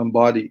the human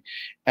body,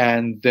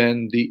 and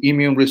then the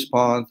immune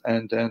response,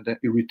 and then the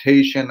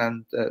irritation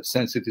and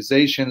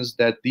sensitizations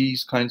that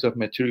these kinds of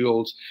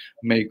materials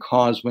may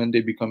cause when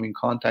they become in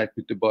contact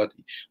with the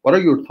body. What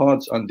are your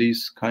thoughts on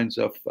these kinds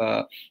of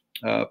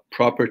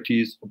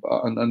properties,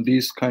 on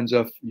these kinds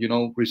of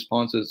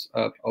responses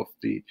of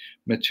the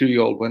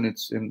material when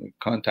it's in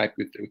contact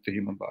with the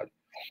human body?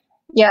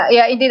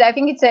 Yeah, indeed. I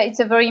think it's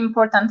a very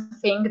important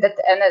thing, and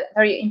a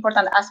very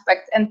important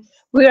aspect. And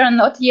we are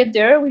not yet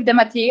there with the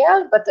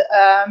material, but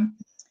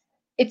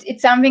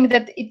it's something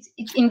that it's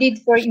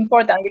indeed very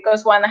important,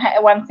 because one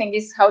thing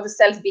is how the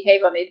cells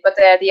behave on it, but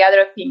the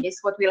other thing is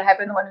what will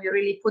happen when we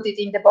really put it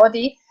in the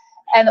body.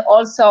 And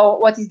also,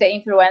 what is the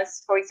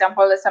influence? For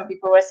example, some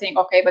people were saying,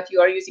 okay, but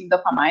you are using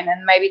dopamine,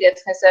 and maybe that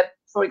has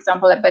for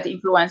example, a bad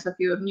influence of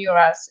your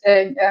neuronal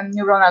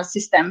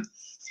system.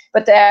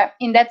 But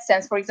in that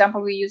sense, for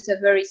example, we use a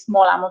very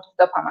small amount of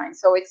dopamine,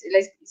 so it's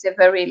a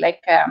very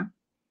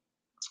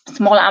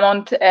small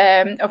amount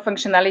of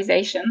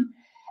functionalization.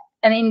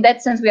 And in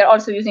that sense, we are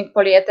also using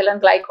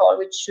polyethylene glycol,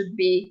 which should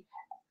be,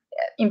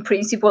 in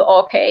principle,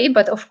 okay.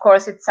 But of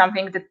course, it's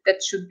something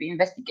that should be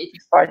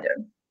investigated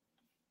further.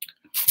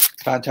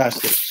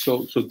 Fantastic.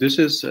 So this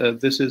is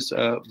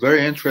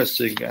very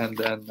interesting, and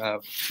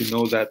to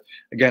know that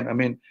again. I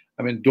mean,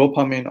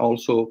 dopamine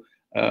also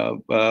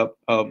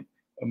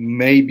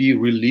may be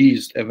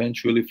released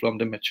eventually from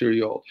the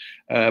material,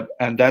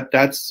 and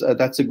that's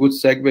a good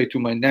segue to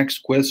my next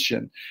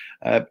question,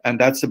 and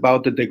that's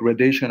about the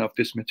degradation of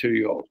this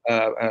material.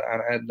 I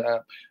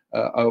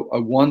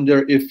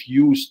wonder if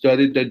you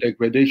studied the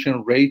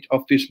degradation rate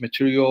of this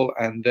material,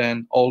 and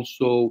then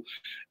also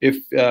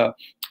if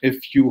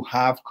you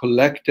have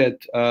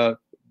collected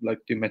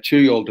like the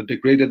material, the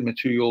degraded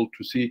material,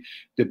 to see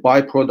the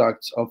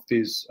byproducts of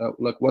these,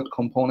 like what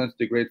components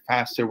degrade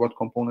faster, what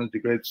components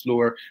degrade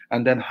slower,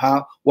 and then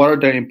what are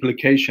the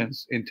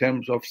implications in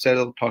terms of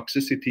cell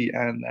toxicity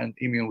and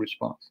immune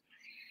response?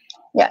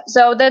 Yeah,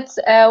 so that's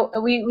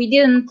we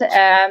didn't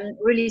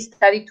really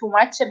study too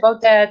much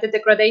about the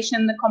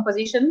degradation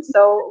composition.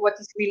 So what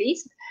is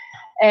released,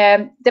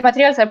 the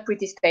materials are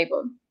pretty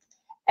stable.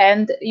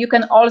 And you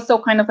can also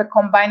kind of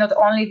combine not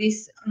only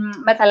this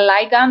metal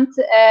ligand,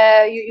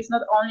 you use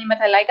not only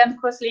metal ligand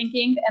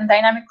cross-linking and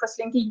dynamic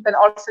cross-linking, you can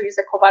also use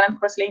a covalent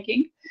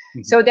cross-linking.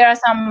 Mm-hmm. So there are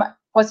some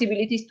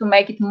possibilities to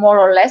make it more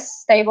or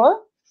less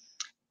stable.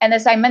 and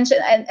as I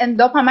mentioned, and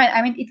dopamine,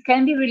 I mean, it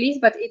can be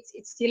released, but it's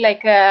still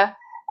like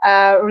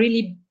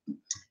really,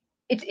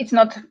 it's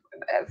not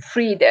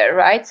free there,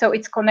 right? So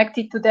it's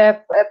connected to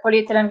the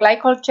polyethylene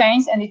glycol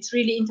chains, and it's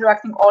really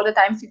interacting all the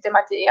time with the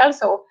material.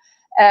 So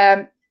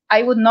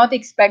I would not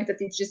expect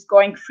that it's just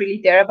going freely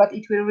there, but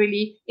it will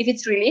really, if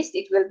it's released,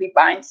 it will be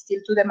bind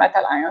still to the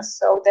metal ions.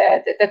 So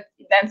that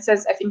then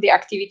says, I think the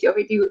activity of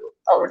it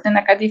or the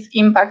negative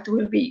impact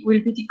will be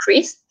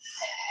decreased.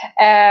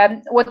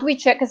 What we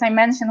check, as I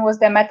mentioned, was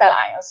the metal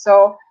ions.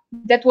 So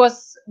that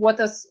was what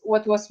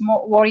was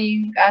more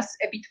worrying us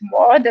a bit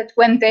more, that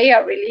when they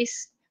are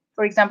released,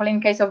 for example, in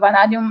case of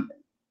vanadium,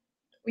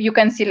 you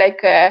can see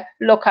like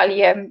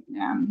locally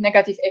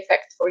negative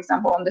effect, for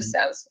example, on the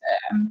cells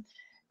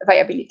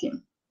viability.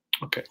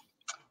 Okay.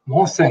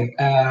 Mohsen,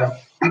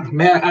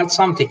 may I add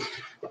something?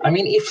 I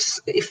mean, if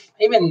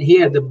even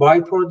here the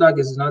byproduct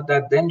is not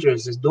that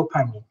dangerous, it's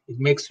dopamine. It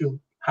makes you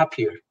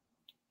happier.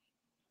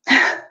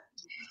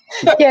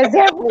 Yes,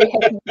 they're very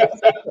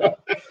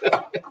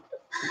happy.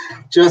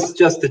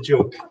 Just a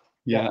joke.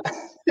 Yeah.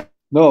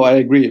 No, I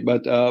agree.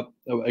 But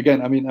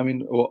again, I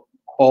mean,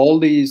 all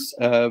these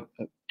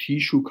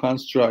tissue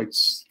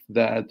constructs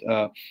that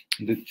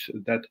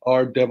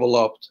are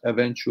developed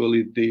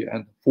eventually,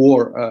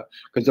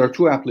 because there are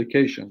two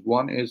applications.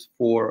 One is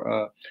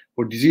for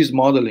disease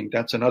modeling.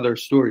 That's another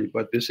story.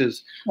 But this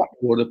is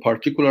for the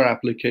particular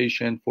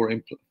application for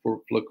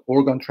like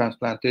organ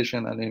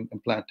transplantation and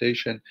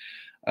implantation.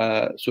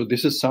 So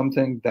this is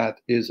something that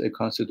is a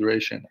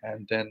consideration,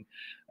 and then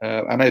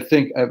and I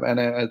think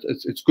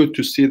it's good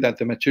to see that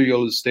the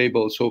material is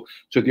stable. So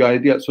the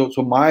idea, so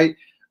my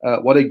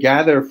what I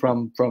gather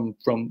from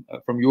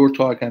your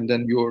talk and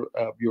then your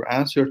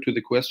answer to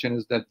the question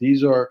is that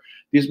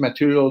these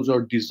materials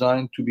are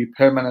designed to be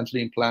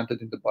permanently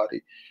implanted in the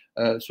body,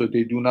 so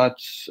they do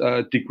not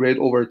degrade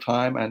over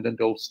time, and then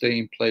they'll stay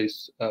in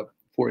place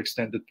for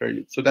extended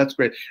periods. So that's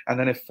great. And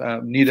then if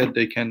needed,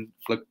 they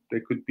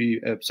could be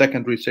a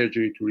secondary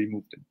surgery to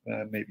remove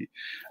them, maybe.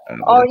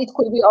 Or it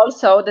could be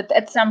also that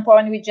at some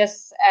point we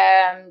just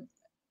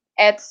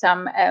add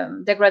some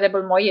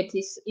degradable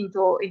moieties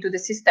into the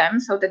system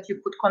so that you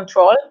could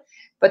control.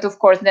 But of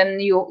course, then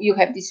you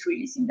have this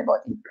release in the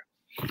body.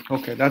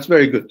 Okay, that's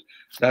very good.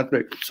 That's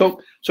very good.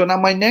 So now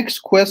my next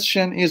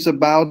question is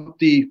about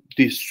the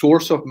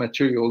source of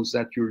materials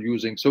that you're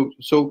using.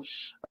 So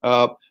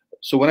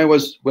when I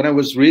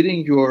was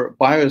reading your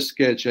bio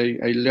sketch,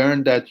 I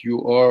learned that you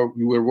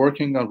were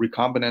working on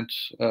recombinant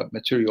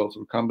materials,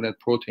 recombinant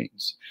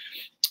proteins,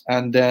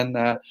 and then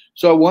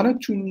so I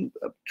wanted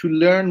to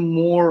learn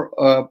more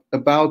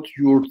about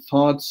your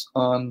thoughts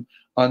on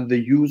the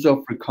use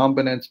of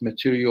recombinant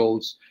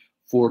materials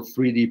for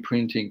 3D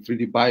printing,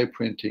 3D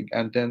bioprinting,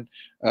 and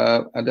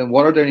then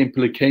what are their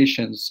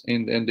implications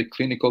in the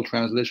clinical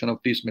translation of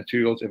these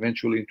materials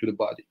eventually into the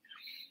body?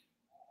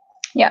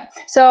 Yeah,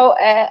 so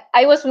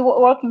I was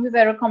working with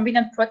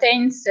recombinant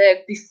proteins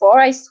before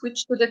I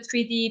switched to the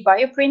 3D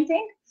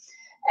bioprinting.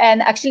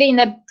 And actually in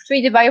the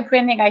 3D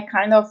bioprinting, I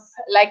kind of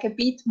like a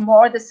bit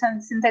more the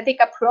synthetic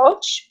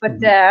approach, but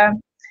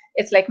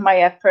it's like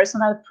my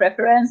personal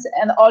preference.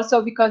 And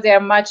also because they are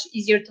much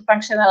easier to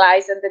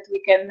functionalize, and that we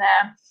can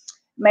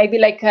maybe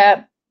like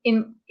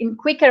in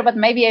quicker, but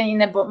maybe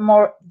in a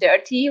more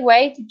dirty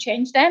way to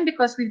change them.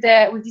 Because with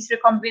this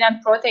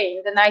recombinant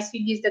protein, the nice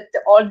thing is that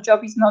the whole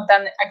job is not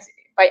done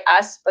by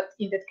us, but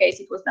in that case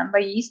it was done by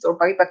yeast or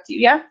by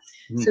bacteria.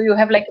 So you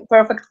have like a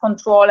perfect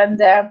control,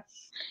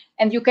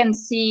 and you can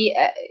see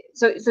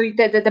so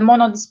the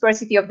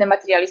monodispersity of the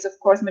material is of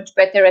course much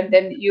better, and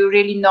then you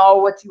really know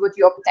what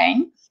you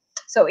obtain.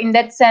 So in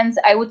that sense,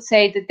 I would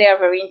say that they are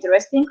very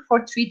interesting for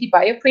 3D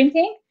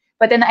bioprinting.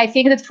 But then I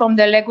think that from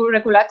the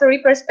regulatory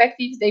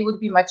perspective, they would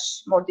be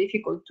much more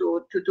difficult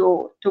to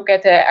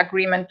get an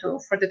agreement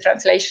for the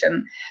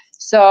translation.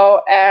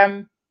 So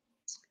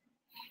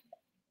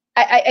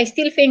I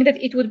still think that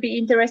it would be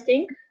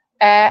interesting,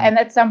 and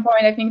at some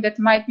point I think that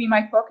might be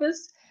my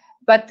focus.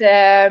 But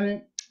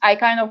I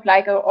kind of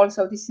like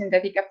also the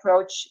synthetic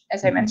approach,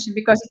 as I mentioned,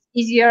 because it's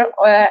easier,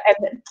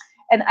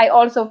 and I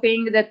also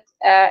think that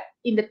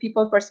in the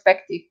people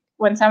perspective,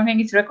 when something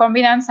is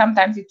recombinant,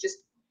 sometimes it just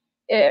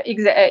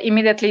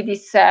immediately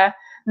this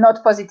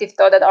not positive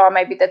thought that, oh,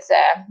 maybe that's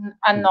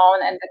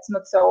unknown and that's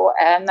not so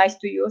nice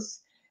to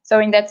use. So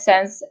in that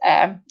sense,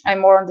 I'm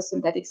more on the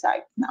synthetic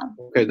side now.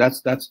 Okay,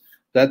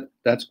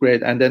 that's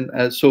great. And then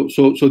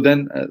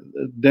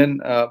then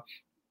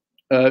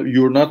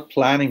you're not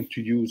planning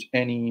to use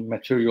any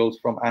materials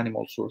from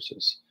animal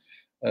sources,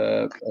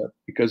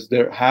 because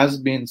there has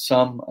been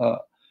some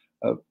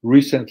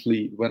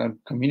recently, when I'm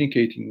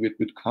communicating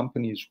with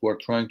companies who are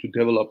trying to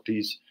develop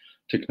these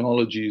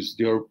technologies,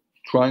 they're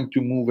trying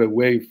to move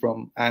away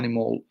from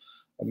animal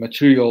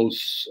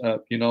materials,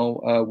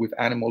 with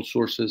animal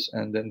sources,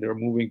 and then they're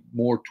moving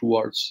more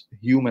towards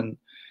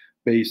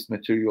human-based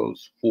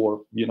materials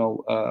for,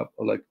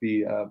 like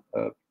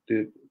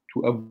to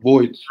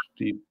avoid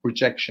the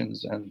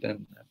projections and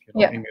then,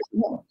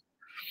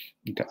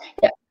 Okay.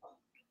 Yeah.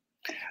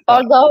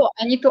 Although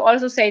I need to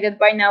also say that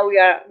by now we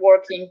are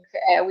working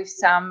with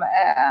some,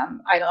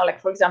 I don't know,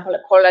 like for example,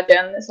 a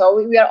collagen.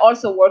 So we are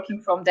also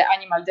working from the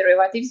animal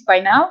derivatives by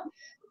now.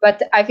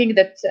 But I think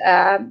that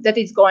that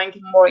is going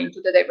more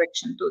into the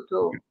direction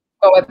to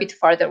go a bit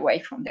farther away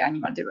from the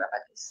animal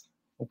derivatives.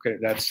 Okay,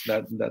 that's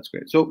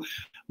great. So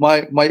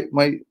my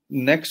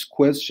next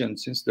question,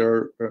 since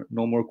there are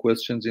no more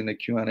questions in the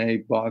Q&A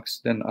box,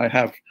 then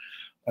I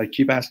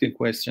keep asking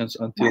questions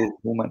until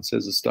woman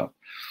says stop.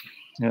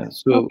 Yeah.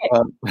 So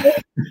okay.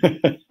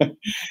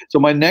 So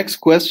my next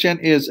question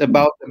is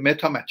about the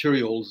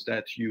metamaterials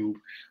that you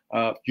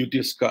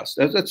discussed.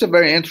 That's a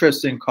very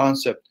interesting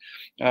concept.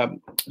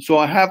 So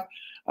I have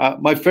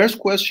my first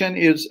question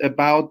is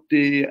about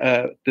the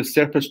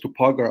surface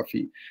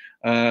topography,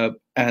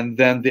 and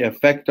then the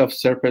effect of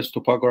surface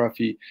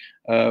topography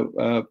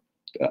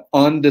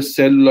on the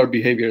cellular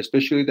behavior,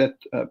 especially that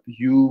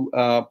you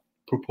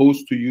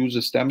propose to use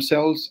the stem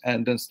cells,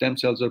 and then stem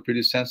cells are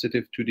pretty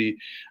sensitive to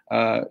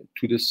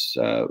this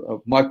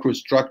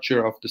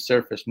microstructure of the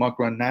surface,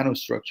 micro and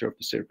nanostructure of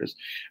the surface.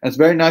 And it's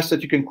very nice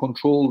that you can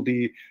control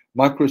the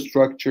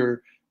microstructure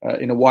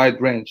in a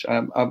wide range.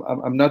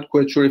 I'm not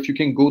quite sure if you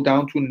can go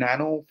down to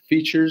nano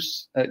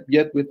features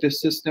yet with this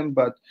system,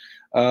 but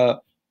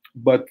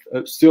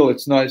still,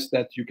 it's nice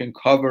that you can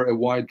cover a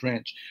wide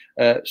range.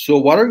 So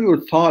what are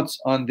your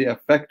thoughts on the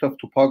effect of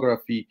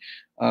topography,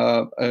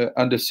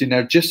 on the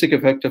synergistic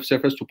effect of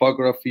surface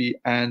topography,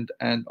 and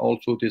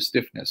also the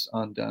stiffness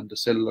on the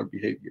cellular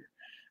behavior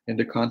in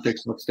the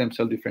context of stem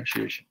cell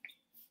differentiation?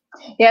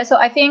 Yeah, so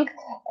I think,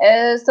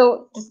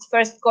 so just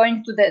first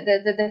going to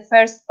the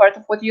first part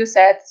of what you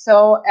said.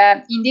 So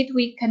indeed,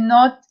 we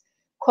cannot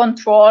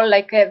control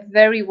like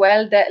very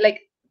well,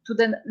 to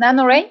the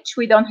nano range,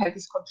 we don't have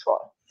this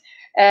control.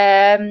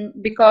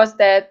 Because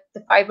the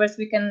fibers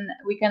we can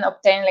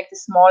obtain, like the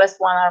smallest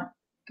one are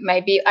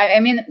maybe,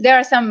 I mean, there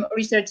are some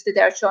research that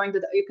are showing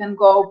that you can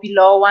go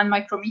below 1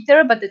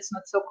 micrometer, but it's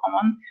not so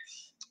common.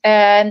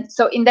 And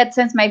so in that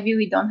sense, maybe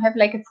we don't have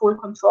like a full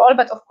control,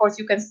 but of course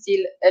you can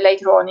still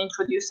later on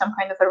introduce some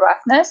kind of a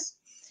roughness.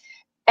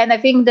 And I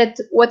think that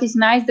what is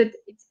nice that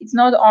it's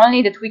not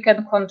only that we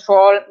can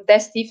control the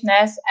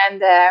stiffness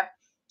and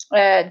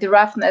the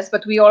roughness,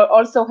 but we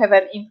also have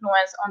an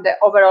influence on the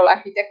overall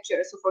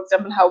architecture. So for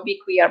example, how big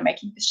we are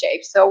making the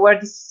shape, so where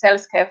these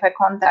cells have a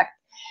contact.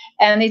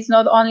 And it's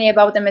not only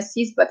about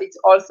MSCs, but it's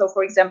also,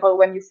 for example,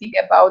 when you think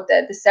about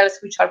the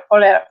cells which are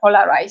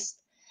polarized,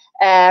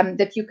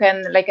 that you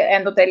can, like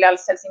endothelial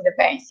cells in the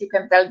veins, you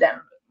can tell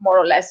them more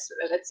or less,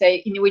 let's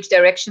say, in which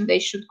direction they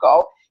should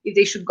go, if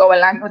they should go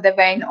along with the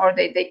vein, or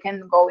they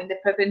can go in the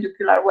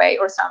perpendicular way,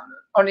 or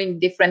in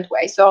different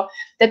way. So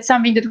that's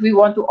something that we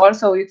want to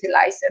also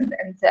utilize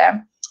and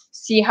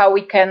see how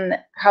we can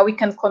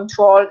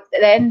control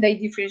then the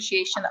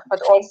differentiation,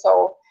 but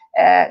also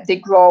the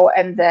grow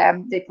and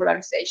the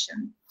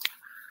polarization.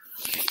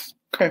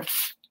 Okay,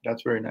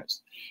 that's very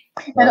nice.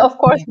 And of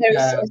course, there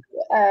is.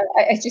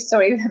 I just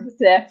sorry,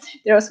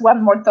 there was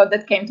one more thought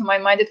that came to my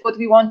mind. That what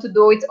we want to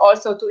do is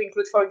also to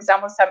include, for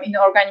example, some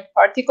inorganic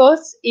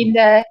particles in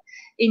the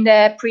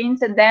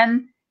print, and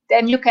then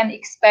you can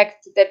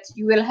expect that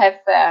you will have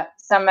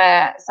some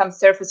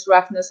surface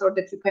roughness, or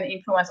that you can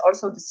influence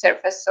also the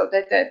surface, so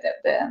that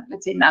the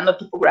let's say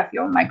nanotopography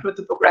or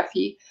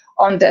microtopography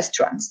on the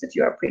strands that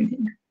you are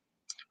printing.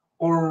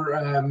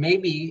 Or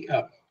maybe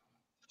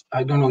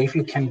I don't know if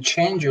you can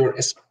change your,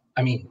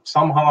 I mean,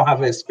 somehow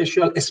have a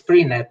special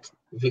spray net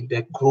with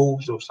the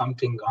grooves or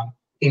something on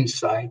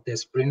inside the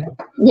spray net.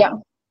 Yeah.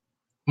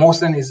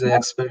 Mohsen is the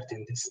expert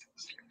in this.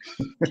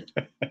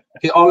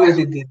 He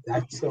already did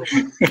that. So.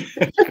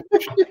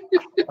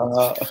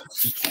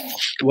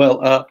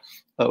 Well,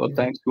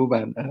 thanks,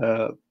 Guban,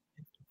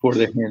 for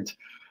the hint.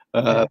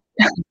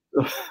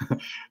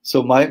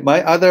 So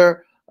my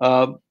other.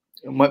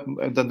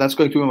 That's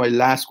going to be my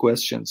last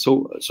question.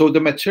 So the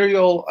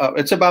material,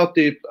 it's about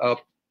the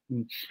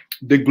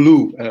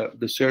glue,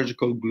 the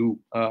surgical glue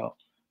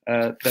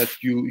that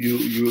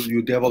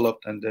you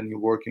developed and then you're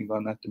working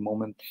on at the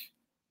moment.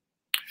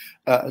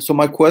 So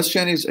my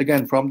question is,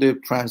 again, from the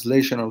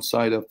translational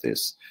side of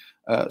this.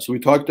 So we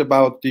talked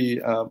about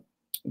the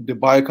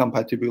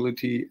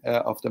biocompatibility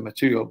of the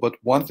material, but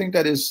one thing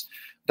that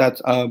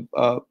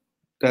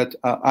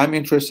I'm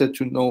interested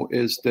to know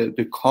is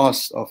the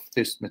cost of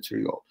this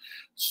material.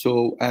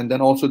 So, and then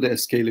also the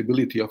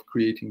scalability of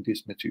creating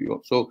this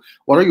material. So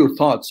what are your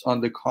thoughts on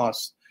the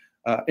cost?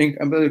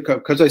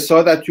 Because I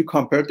saw that you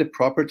compared the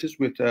properties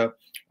with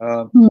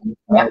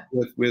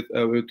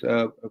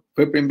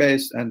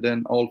fibrin-based, and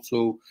then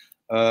also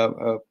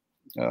the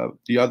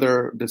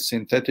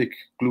synthetic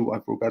glue. I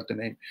forgot the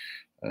name.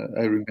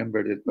 I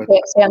remembered it, but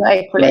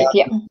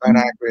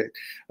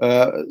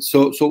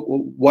so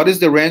what is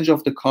the range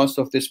of the cost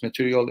of this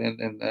material,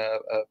 and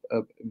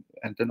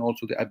then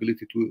also the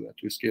ability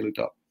to scale it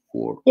up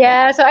for?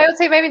 Yeah, so I would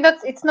say maybe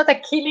it's not a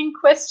killing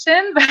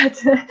question,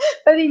 but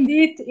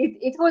indeed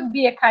it would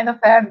be a kind of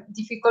a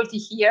difficulty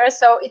here.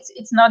 So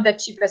it's not the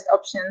cheapest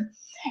option,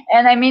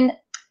 and I mean,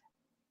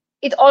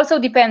 it also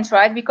depends,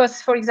 right?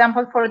 Because, for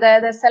example, for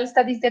the cell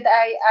studies that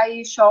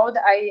I showed,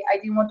 I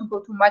didn't want to go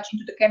too much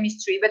into the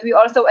chemistry, but we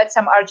also add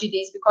some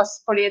RGDs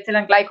because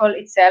polyethylene glycol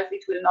itself,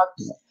 it will not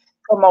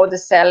promote the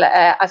cell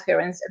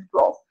adherence and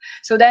growth.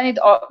 So then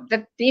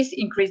this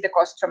increased the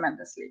cost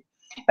tremendously.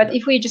 But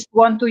if we just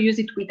want to use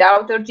it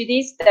without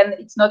RGDs, then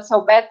it's not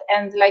so bad.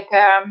 And like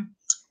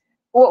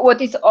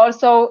what is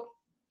also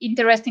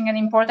interesting and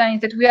important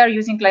is that we are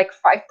using like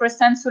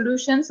 5%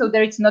 solution, so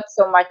there is not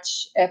so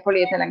much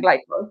polyethylene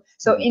glycol.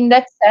 So in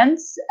that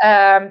sense,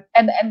 and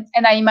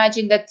I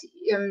imagine that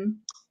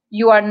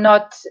you are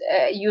not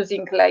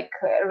using like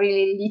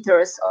really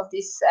liters of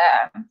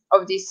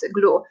this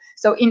glue.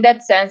 So in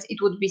that sense,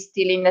 it would be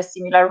still in a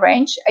similar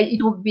range.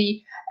 It would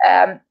be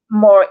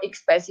more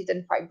expensive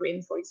than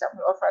fibrin, for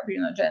example, or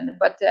fibrinogen,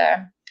 but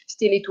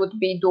still it would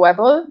be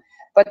doable.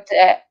 But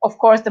of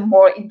course, the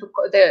more into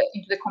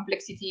the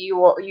complexity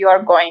you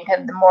are going,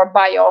 and the more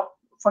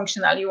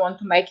bio-functional you want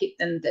to make it,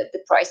 then the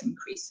price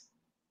increase.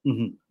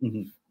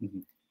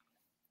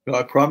 Well,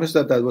 I promised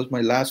that was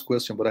my last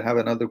question, but I have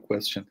another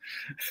question,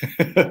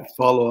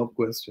 follow-up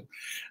question,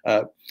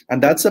 and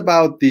that's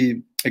about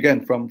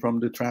again from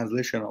the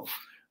translational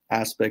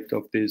aspect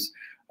of this.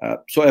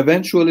 So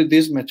eventually,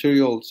 these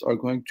materials are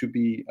going to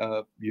be,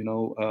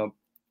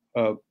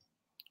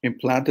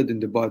 implanted in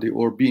the body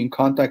or be in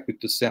contact with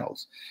the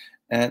cells,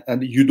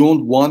 and you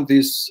don't want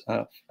this,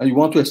 and you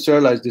want to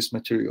sterilize this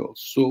material.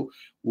 So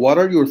what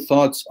are your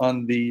thoughts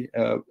on the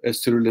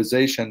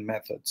sterilization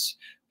methods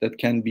that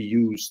can be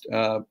used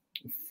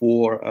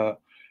for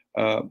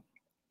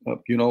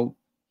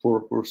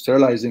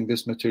sterilizing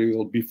this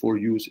material before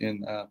use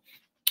in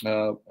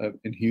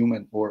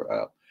human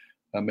or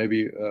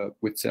maybe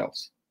with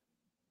cells?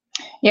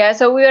 Yeah,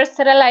 so we were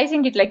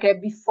sterilizing it like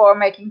before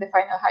making the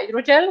final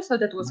hydrogel, so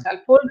that was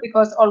helpful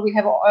because all we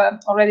have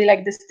already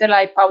like the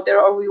sterile powder,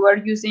 or we were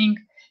using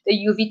the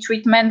UV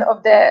treatment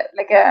of the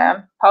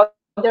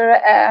powder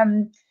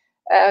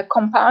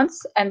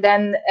compounds, and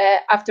then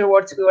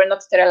afterwards we were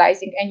not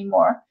sterilizing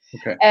anymore.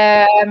 Okay.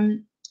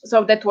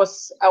 So that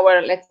was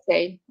our, let's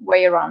say,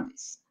 way around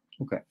this.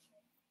 Okay.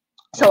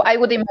 So I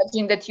would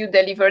imagine that you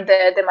deliver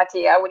the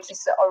material, which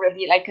is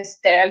already like a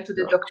sterile, to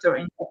the doctor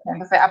in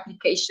kind of an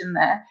application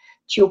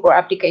tube or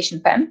application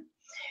pen.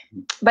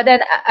 But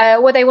then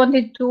what I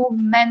wanted to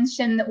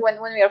mention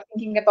when we are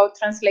thinking about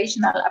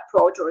translational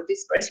approach or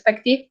this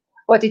perspective,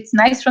 what is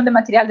nice from the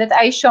material that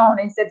I shown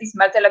is that this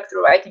melt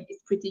electrowriting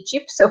is pretty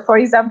cheap. So for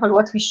example,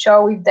 what we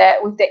show with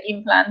the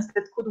implants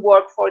that could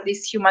work for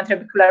this human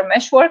trabecular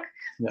meshwork,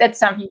 that's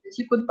something that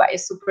you could buy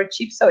super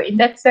cheap. So in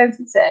that sense,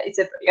 it's a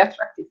very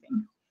attractive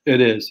thing. It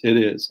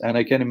is, and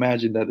I can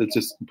imagine that it's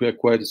just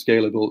quite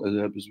scalable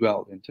as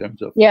well in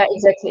terms of. Yeah,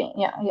 exactly.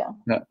 Yeah.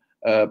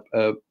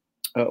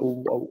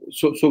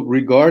 So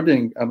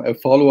regarding a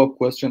follow-up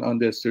question on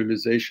the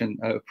sterilization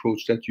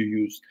approach that you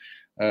used,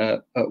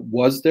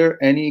 was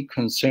there any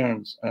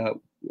concerns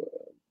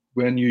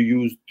when you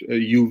used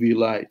UV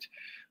light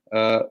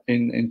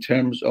in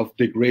terms of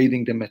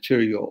degrading the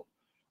material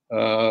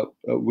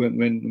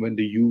when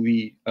the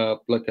UV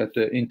like at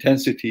the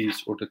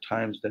intensities or the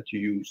times that you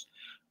used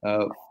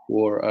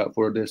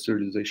for the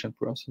sterilization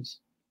process?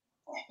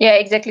 Yeah,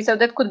 exactly. So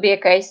that could be a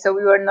case. So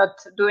we were not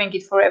doing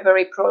it for a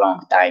very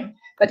prolonged time,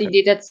 but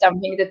indeed that's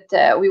something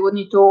that we would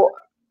need to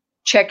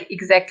check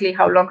exactly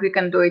how long we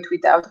can do it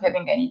without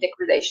having any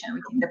degradation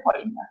within the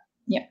polymer.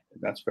 Yeah,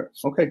 that's fair.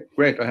 Okay,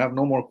 great. I have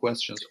no more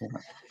questions.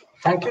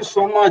 Thank you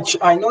so much.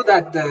 I know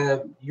that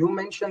you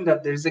mentioned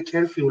that there's a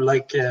curfew,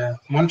 like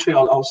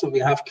Montreal also, we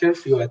have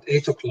curfew at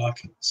 8 o'clock.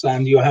 So,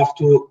 and you have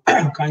to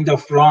kind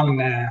of run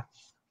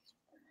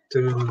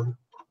avoid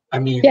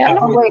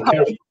the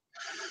curfew.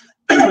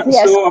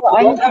 Yes, so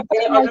we don't have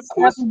any other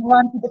questions.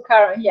 To the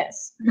car,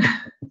 yes.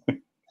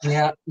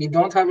 Yeah, we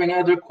don't have any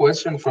other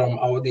question from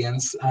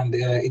audience, and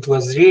it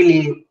was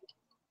really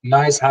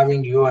nice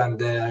having you, and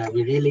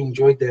we really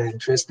enjoyed the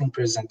interesting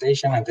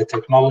presentation and the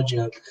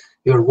technology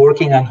you're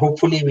working, and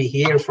hopefully we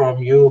hear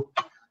from you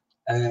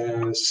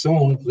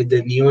soon with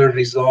the newer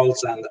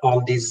results and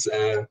all these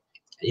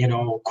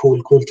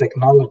cool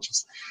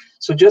technologies.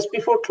 So just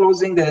before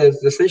closing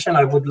the session,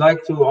 I would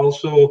like to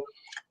also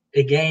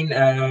again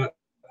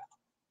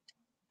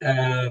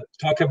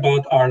talk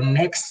about our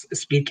next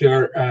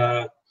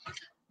speaker,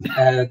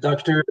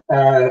 Dr.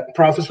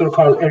 Professor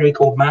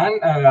Carl-Eric Aubin.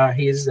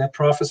 He is a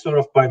professor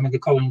of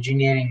biomedical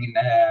engineering in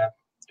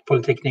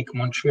Polytechnique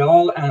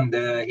Montreal, and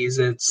he's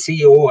a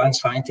CEO and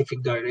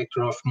scientific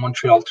director of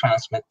Montreal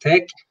Transmed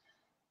Tech.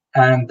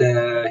 And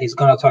he's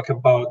going to talk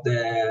about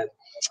the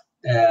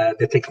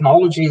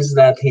technologies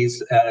that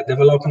he's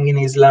developing in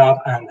his lab,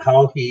 and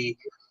how he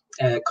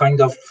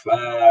kind of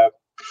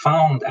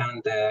found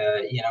and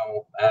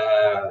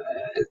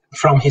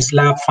from his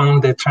lab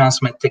found the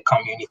Transmed Tech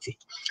community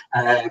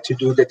to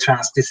do the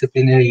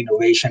transdisciplinary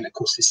innovation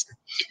ecosystem.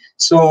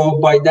 So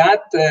by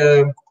that,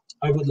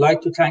 I would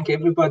like to thank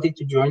everybody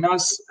to join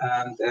us,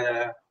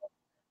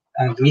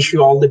 and wish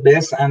you all the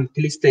best, and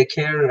please take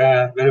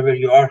care wherever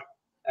you are,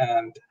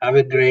 and have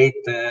a great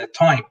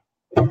time.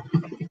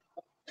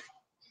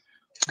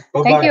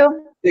 Bye-bye. Thank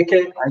you. Take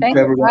care. Thank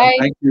you, everyone. Bye.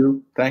 Thank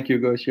you. Thank you,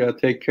 Gosia.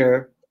 Take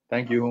care.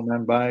 Thank you,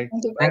 Human. Bye.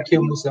 Thank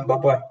you, Musa.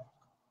 Bye-bye.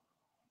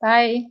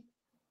 Bye.